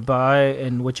what you're going to buy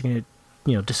and what you're going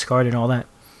to, discard and all that.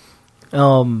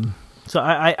 So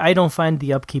I don't find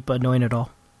the upkeep annoying at all.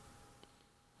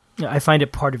 I find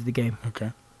it part of the game.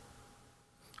 Okay.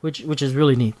 Which is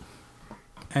really neat.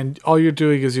 And all you're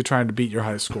doing is you're trying to beat your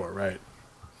high score, right?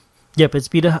 Yep, it's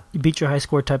beat your high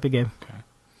score type of game.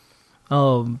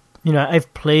 Okay.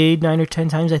 I've played 9 or 10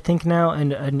 times, I think, now,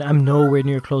 and I'm nowhere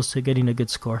near close to getting a good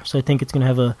score. So I think it's going to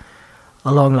have a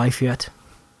long life yet.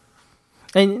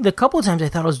 And the couple of times I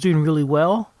thought I was doing really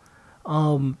well,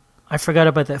 I forgot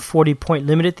about that 40-point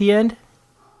limit at the end,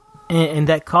 and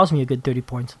that cost me a good 30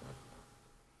 points.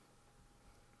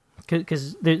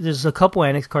 Because there's a couple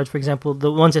annex cards, for example,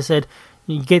 the ones I said,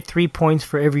 you get 3 points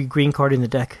for every green card in the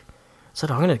deck. So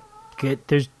I'm going to get,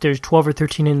 there's 12 or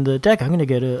 13 in the deck, I'm going to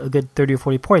get a good 30 or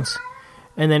 40 points.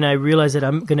 And then I realized that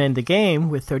I'm going to end the game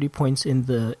with 30 points in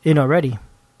already,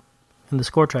 in the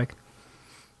score track.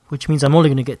 Which means I'm only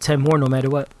going to get 10 more no matter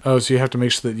what. Oh, so you have to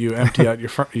make sure that you empty out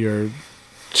your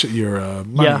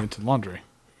money into laundry.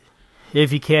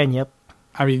 If you can, yep.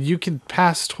 I mean, you can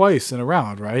pass twice in a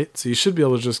round, right? So you should be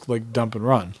able to just like dump and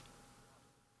run.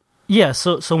 Yeah,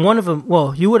 so one of them,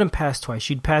 well, you wouldn't pass twice.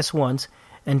 You'd pass once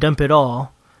and dump it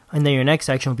all, and then your next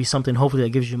action would be something hopefully that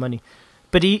gives you money.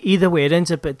 But either way, it ends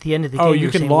up at the end of the game. Oh, you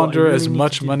can saying, launder really as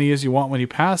much money as you want when you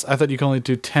pass? I thought you can only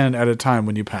do 10 at a time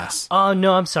when you pass. Oh,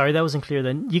 no, I'm sorry. That wasn't clear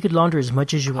then. You could launder as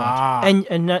much as you want.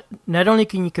 And not only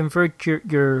can you convert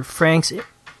your francs,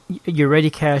 your ready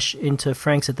cash into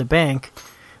francs at the bank,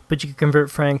 but you can convert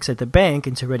francs at the bank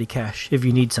into ready cash if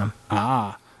you need some.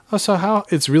 Oh, so how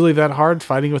it's really that hard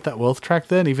fighting with that wealth track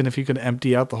then, even if you can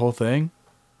empty out the whole thing?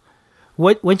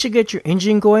 Once you get your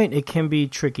engine going, it can be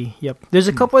tricky. Yep. There's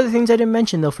a couple other things I didn't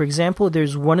mention though. For example,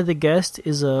 there's one of the guests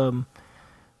is a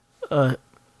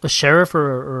sheriff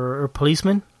or a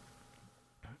policeman.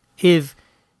 If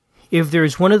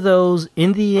there's one of those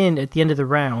in the inn at the end of the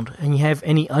round and you have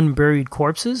any unburied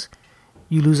corpses,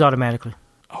 you lose automatically.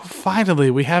 Oh, finally,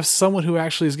 we have someone who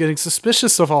actually is getting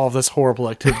suspicious of all of this horrible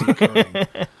activity occurring.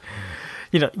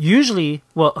 Usually,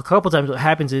 well, a couple times what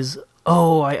happens is,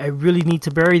 I really need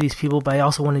to bury these people, but I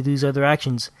also want to do these other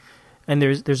actions. And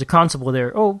there's a constable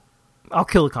there. Oh, I'll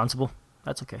kill the constable.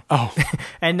 That's okay. Oh.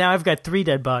 And now I've got 3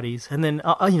 dead bodies. And then,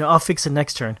 I'll fix it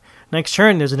next turn. Next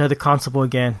turn, there's another constable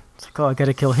again. It's like, I got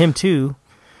to kill him too.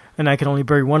 And I can only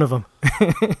bury one of them.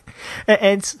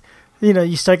 and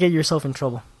you start getting yourself in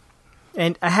trouble.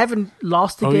 And I haven't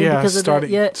lost the game because of that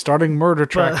yet. Starting murder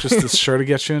track just is sure to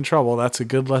get you in trouble. That's a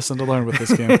good lesson to learn with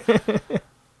this game.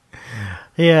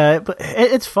 Yeah, but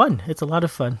it's fun. It's a lot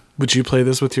of fun. Would you play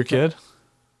this with your kid?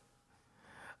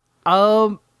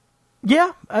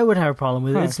 Yeah, I wouldn't have a problem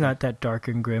with it. It's not that dark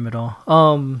and grim at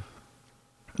all.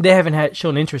 They haven't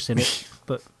shown interest in it,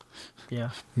 but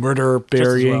yeah. Murder,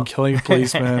 burying, killing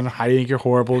policemen, hiding your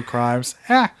horrible crimes.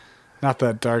 Not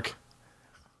that dark.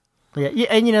 Yeah,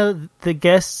 and the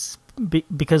guests,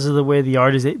 because of the way the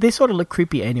art is, they sort of look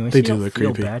creepy anyway. They so do you don't look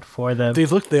feel creepy. Bad for them.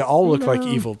 They all look like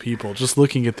evil people. Just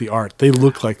looking at the art, they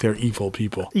look like they're evil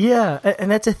people. Yeah, and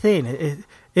that's a thing.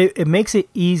 It makes it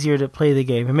easier to play the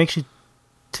game. It makes you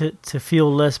to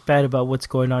feel less bad about what's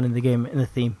going on in the game and the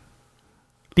theme.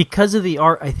 Because of the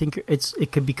art, I think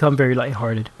it could become very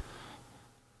lighthearted.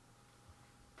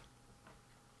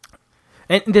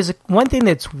 And there's one thing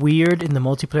that's weird in the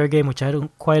multiplayer game, which I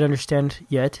don't quite understand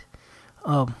yet.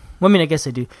 I guess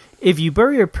I do. If you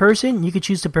bury a person, you could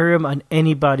choose to bury them on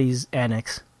anybody's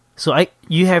annex. So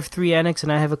you have 3 annex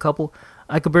and I have a couple.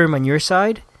 I could bury them on your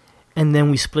side, and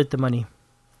then we split the money.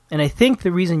 And I think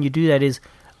the reason you do that is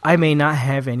I may not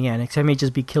have any annex. I may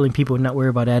just be killing people and not worry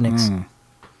about annex.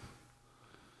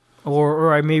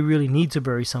 Or I may really need to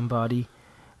bury somebody,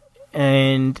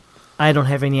 and I don't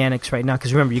have any annex right now,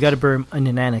 because remember, you got to bury them in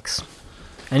an annex.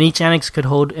 And each annex could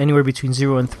hold anywhere between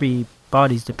 0 and 3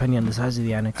 bodies, depending on the size of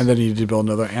the annex. And then you need to build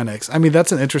another annex. I mean,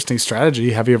 that's an interesting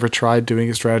strategy. Have you ever tried doing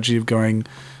a strategy of going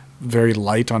very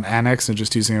light on annex and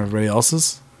just using everybody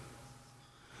else's?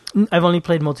 I've only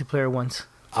played multiplayer once.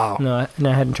 Oh. No,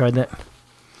 I hadn't tried that.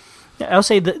 I'll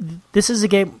say that this is a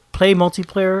game, play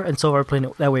multiplayer, and so far playing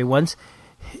it that way once.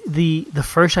 The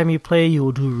first time you play, you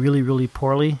will do really, really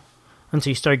poorly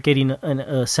until you start getting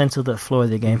a sense of the flow of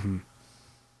the game.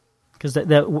 Because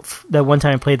that one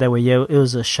time I played that way, it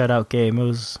was a shutout game. It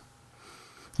was,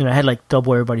 I had like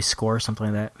double everybody's score or something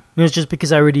like that. It was just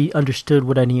because I already understood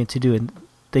what I needed to do, and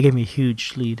they gave me a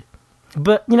huge lead.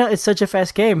 But it's such a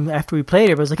fast game. After we played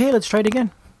it, I was like, hey, let's try it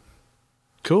again.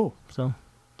 Cool. So,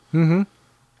 And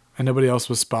nobody else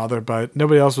was bothered by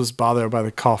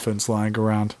the coffins lying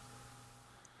around.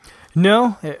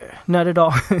 No, not at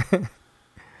all.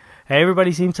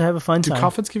 Everybody seems to have a fun time. Do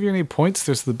coffins give you any points?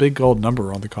 There's the big gold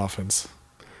number on the coffins.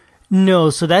 No,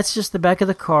 so that's just the back of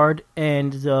the card,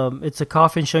 and it's a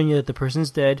coffin showing you that the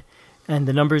person's dead, and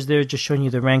the numbers there just showing you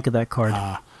the rank of that card.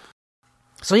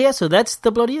 So that's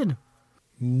the Bloody Inn.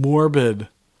 Morbid.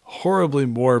 Horribly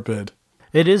morbid.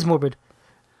 It is morbid.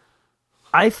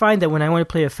 I find that when I want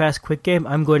to play a fast, quick game,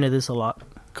 I'm going to this a lot.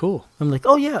 Cool. I'm like,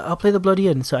 oh yeah, I'll play the Bloody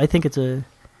Inn. So I think it's a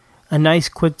nice,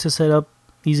 quick to set up,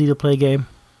 easy to play game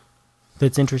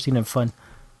that's interesting and fun.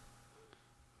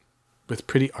 With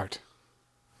pretty art.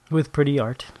 With pretty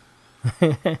art.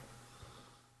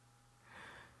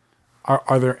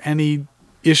 Are there any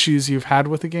issues you've had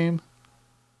with the game?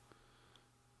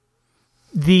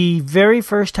 The very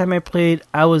first time I played,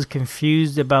 I was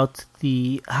confused about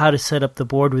how to set up the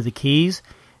board with the keys,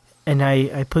 and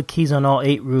I put keys on all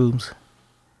 8 rooms.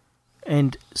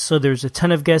 And so there's a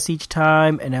ton of guests each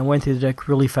time, and I went through the deck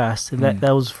really fast, and that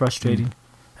was frustrating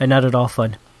and not at all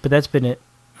fun. But that's been it.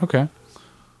 Okay.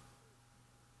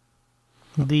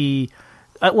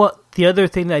 The other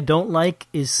thing that I don't like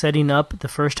is setting up the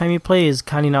first time you play is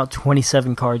counting out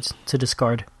 27 cards to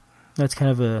discard. That's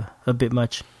kind of a bit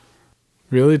much.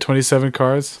 Really? 27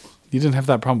 cards? You didn't have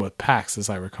that problem with packs, as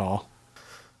I recall.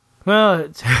 Well,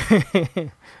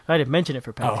 I didn't mention it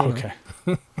for PAX. Oh, okay.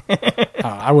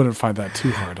 I wouldn't find that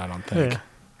too hard, I don't think.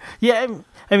 Yeah,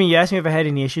 I mean, you asked me if I had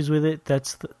any issues with it.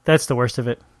 That's the worst of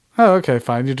it. Oh, okay,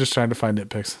 fine. You're just trying to find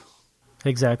nitpicks.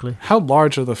 Exactly. How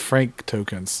large are the Frank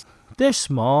tokens? They're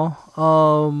small.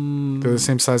 They're the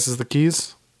same size as the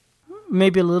keys?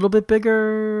 Maybe a little bit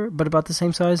bigger, but about the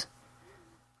same size.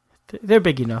 They're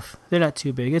big enough. They're not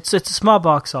too big. It's a small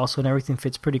box also, and everything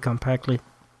fits pretty compactly.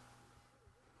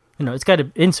 You know, it's got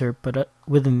an insert, but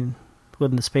within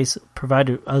the space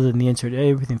provided, other than the insert,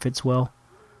 everything fits well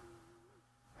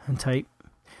and tight.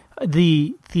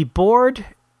 The board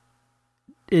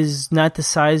is not the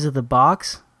size of the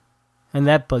box, and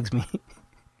that bugs me.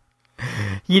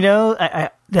 You know,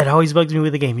 that always bugs me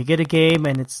with a game. You get a game,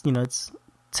 and it's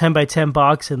 10 by 10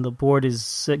 box, and the board is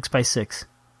 6 by 6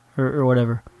 or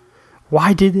whatever.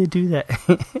 Why did they do that?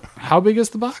 How big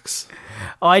is the box?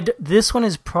 This one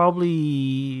is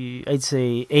probably, I'd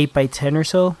say, 8 by 10 or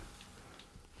so.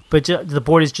 But the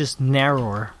board is just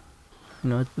narrower. You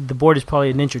know, the board is probably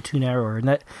an inch or two narrower.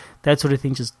 And that sort of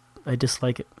thing, I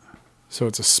dislike it. So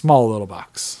it's a small little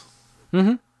box.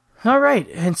 Mm-hmm. All right.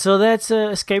 And so that's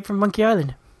Escape from Monkey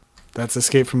Island. That's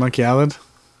Escape from Monkey Island?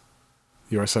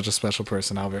 You are such a special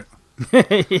person, Albert.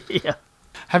 Yeah.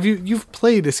 You've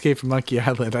played Escape from Monkey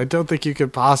Island? I don't think you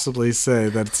could possibly say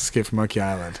that it's Escape from Monkey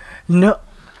Island. No,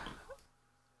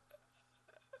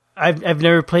 I've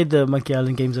never played the Monkey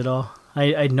Island games at all.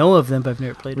 I know of them, but I've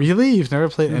never played them. Really? You've never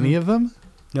played any of them?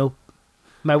 Nope.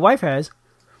 My wife has.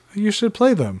 You should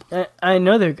play them. I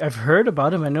know I've heard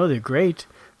about them. I know they're great.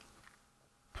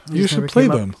 You should play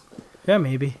them. Yeah,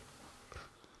 maybe.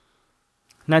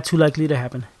 Not too likely to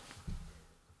happen.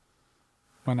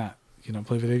 Why not? You don't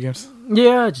play video games?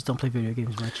 Yeah, I just don't play video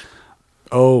games much.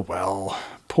 Oh, well.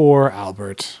 Poor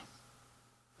Albert.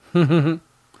 Well,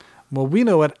 we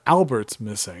know what Albert's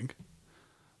missing.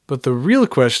 But the real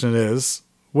question is,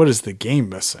 what is the game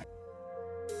missing?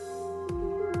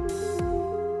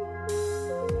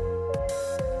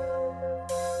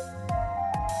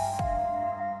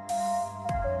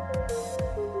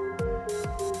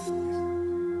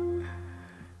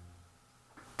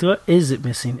 What is it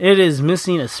missing? It is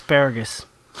missing asparagus.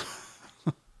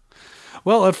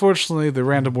 Well, unfortunately, the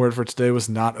random word for today was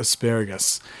not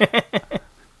asparagus.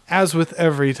 As with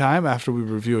every time after we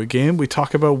review a game, we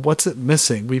talk about what's it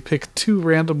missing. We pick 2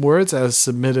 random words as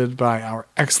submitted by our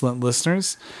excellent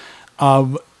listeners.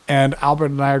 And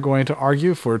Albert and I are going to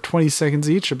argue for 20 seconds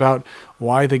each about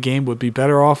why the game would be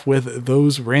better off with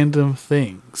those random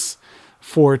things.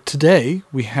 For today,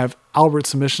 we have Albert's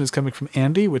submission is coming from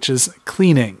Andy, which is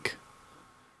cleaning,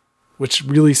 which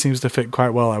really seems to fit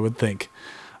quite well, I would think.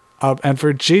 And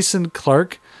for Jason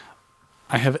Clark,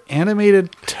 I have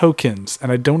animated tokens,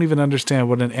 and I don't even understand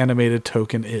what an animated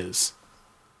token is.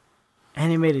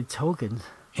 Animated tokens?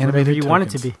 Animated Whatever you tokens. want it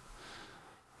to be.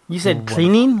 You said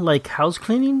cleaning? Like house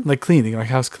cleaning? Like cleaning, like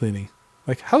house cleaning.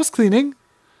 Like house cleaning?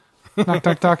 Knock,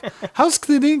 knock, knock. House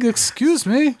cleaning, excuse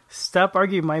me. Stop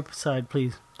arguing my side,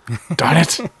 please. Darn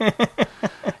it.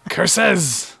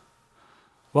 Curses.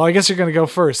 Well, I guess you're going to go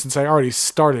first since I already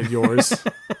started yours.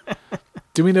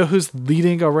 Do we know who's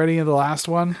leading already in the last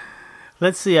one?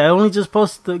 Let's see. I only just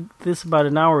posted this about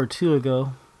an hour or two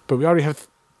ago. But we already have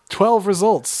 12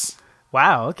 results.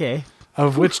 Wow, okay.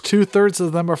 Of which 2/3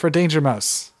 of them are for Danger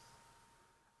Mouse.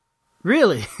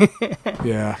 Really?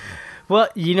 Yeah. Well,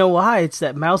 you know why? It's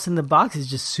that mouse in the box is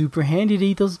just super handy to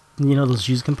eat those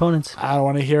used components. I don't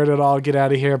want to hear it at all. Get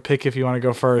out of here. Pick if you want to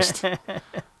go first.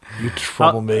 You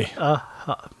trouble me.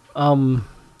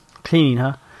 Cleaning,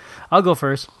 huh? I'll go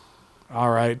first.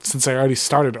 All right. Since I already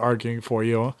started arguing for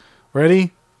you.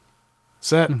 Ready?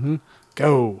 Set?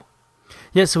 Go.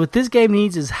 Yeah, so what this game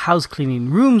needs is house cleaning,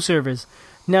 room service.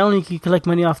 Not only can you collect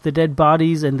money off the dead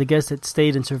bodies and the guests that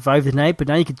stayed and survived the night, but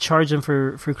now you can charge them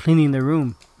for cleaning their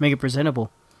room, make it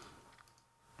presentable.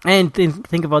 And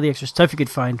think of all the extra stuff you could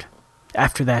find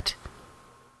after that.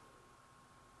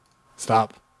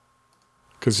 Stop.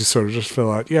 Because you sort of just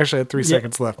fill out. You actually had 3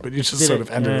 seconds left, but you just sort of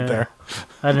ended it there.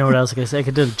 I don't know what else I could say. I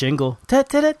could do a jingle.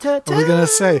 What are we going to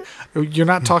say? You're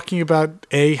not talking about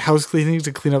house cleaning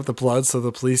to clean up the blood so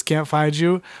the police can't find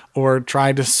you, or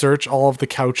trying to search all of the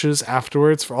couches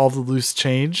afterwards for all the loose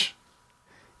change?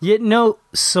 Yeah, no.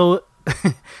 So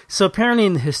apparently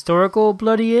in the historical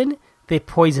Bloody Inn, they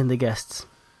poisoned the guests.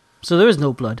 So there was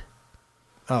no blood.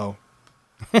 Oh.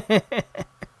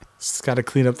 Just got to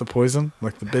clean up the poison?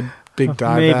 Like the big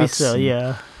dive Maybe bats so,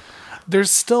 yeah. There's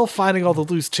still finding all the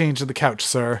loose change in the couch,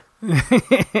 sir.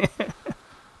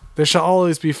 There shall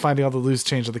always be finding all the loose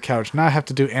change on the couch. Now I have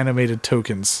to do animated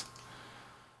tokens.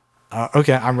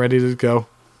 Okay, I'm ready to go.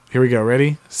 Here we go.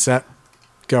 Ready, set,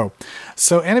 go.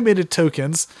 So animated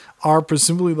tokens are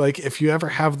presumably like if you ever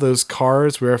have those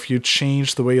cars where if you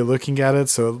change the way you're looking at it,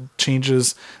 so it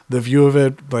changes the view of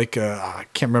it, like I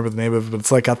can't remember the name of it, but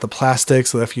it's like got the plastic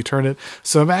so that if you turn it.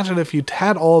 So imagine if you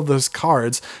had all of those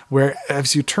cards where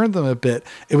as you turn them a bit,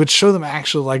 it would show them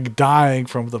actually like dying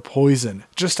from the poison,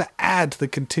 just to add to the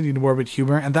continued morbid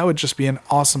humor, and that would just be an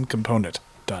awesome component.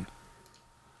 Done.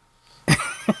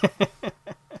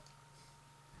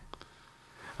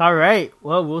 All right.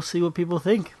 Well, we'll see what people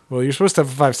think. Well, you're supposed to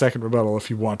have a 5-second rebuttal if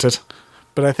you want it.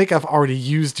 But I think I've already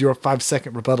used your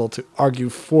 5-second rebuttal to argue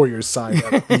for your side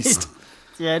at least.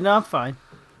 Yeah, no, I'm fine.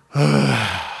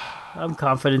 I'm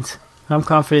confident. I'm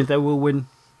confident that we'll win.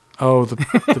 Oh,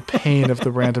 the pain of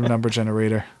the random number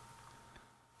generator.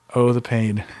 Oh, the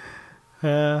pain.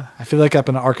 I feel like I'm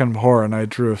in Arkham Horror and I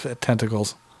drew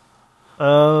tentacles.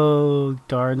 Oh,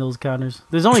 darn those counters.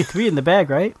 There's only 3 in the bag,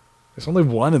 right? There's only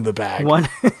 1 in the bag. 1.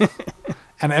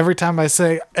 And every time I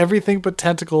say everything but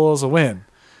tentacle is a win.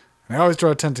 And I always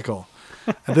draw a tentacle.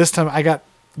 And this time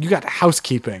you got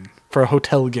housekeeping for a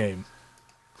hotel game.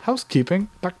 Housekeeping?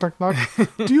 Knock, knock, knock.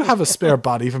 Do you have a spare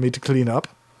body for me to clean up?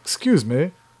 Excuse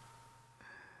me.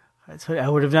 I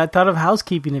would have not thought of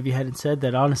housekeeping if you hadn't said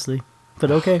that, honestly.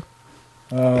 But okay.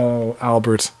 Oh,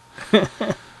 Albert.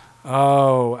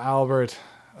 Oh, Albert.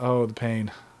 Oh, the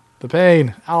pain. The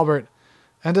pain. Albert.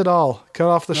 End it all. Cut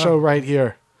off the show right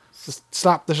here. Just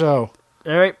stop the show.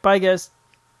 All right, bye, guys.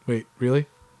 Wait, really?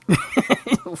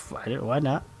 Why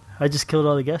not? I just killed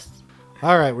all the guests.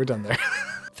 All right, we're done there.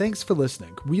 Thanks for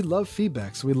listening. We love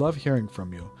feedback, so we love hearing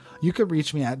from you. You can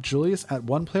reach me at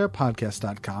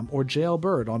julius@oneplayerpodcast.com or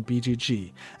JLBird on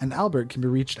BGG, and Albert can be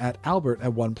reached at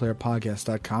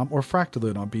albert@oneplayerpodcast.com or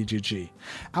Fractalune on BGG.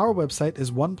 Our website is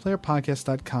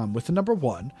oneplayerpodcast.com with the number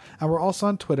 1, and we're also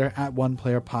on Twitter at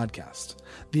oneplayerpodcast.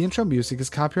 The intro music is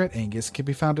copyright Angus, can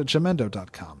be found at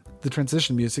jamendo.com. The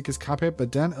transition music is copyright by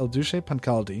Dan Elduce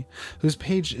Pancaldi, whose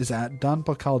page is at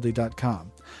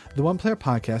donpancaldi.com. The One Player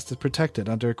Podcast is protected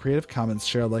under a Creative Commons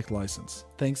share-alike license.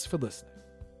 Thanks for listening.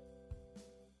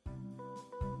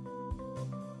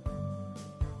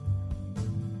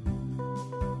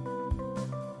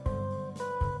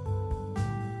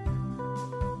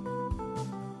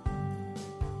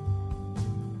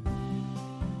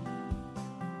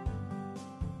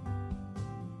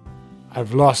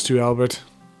 I've lost you, Albert.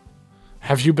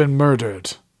 Have you been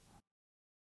murdered?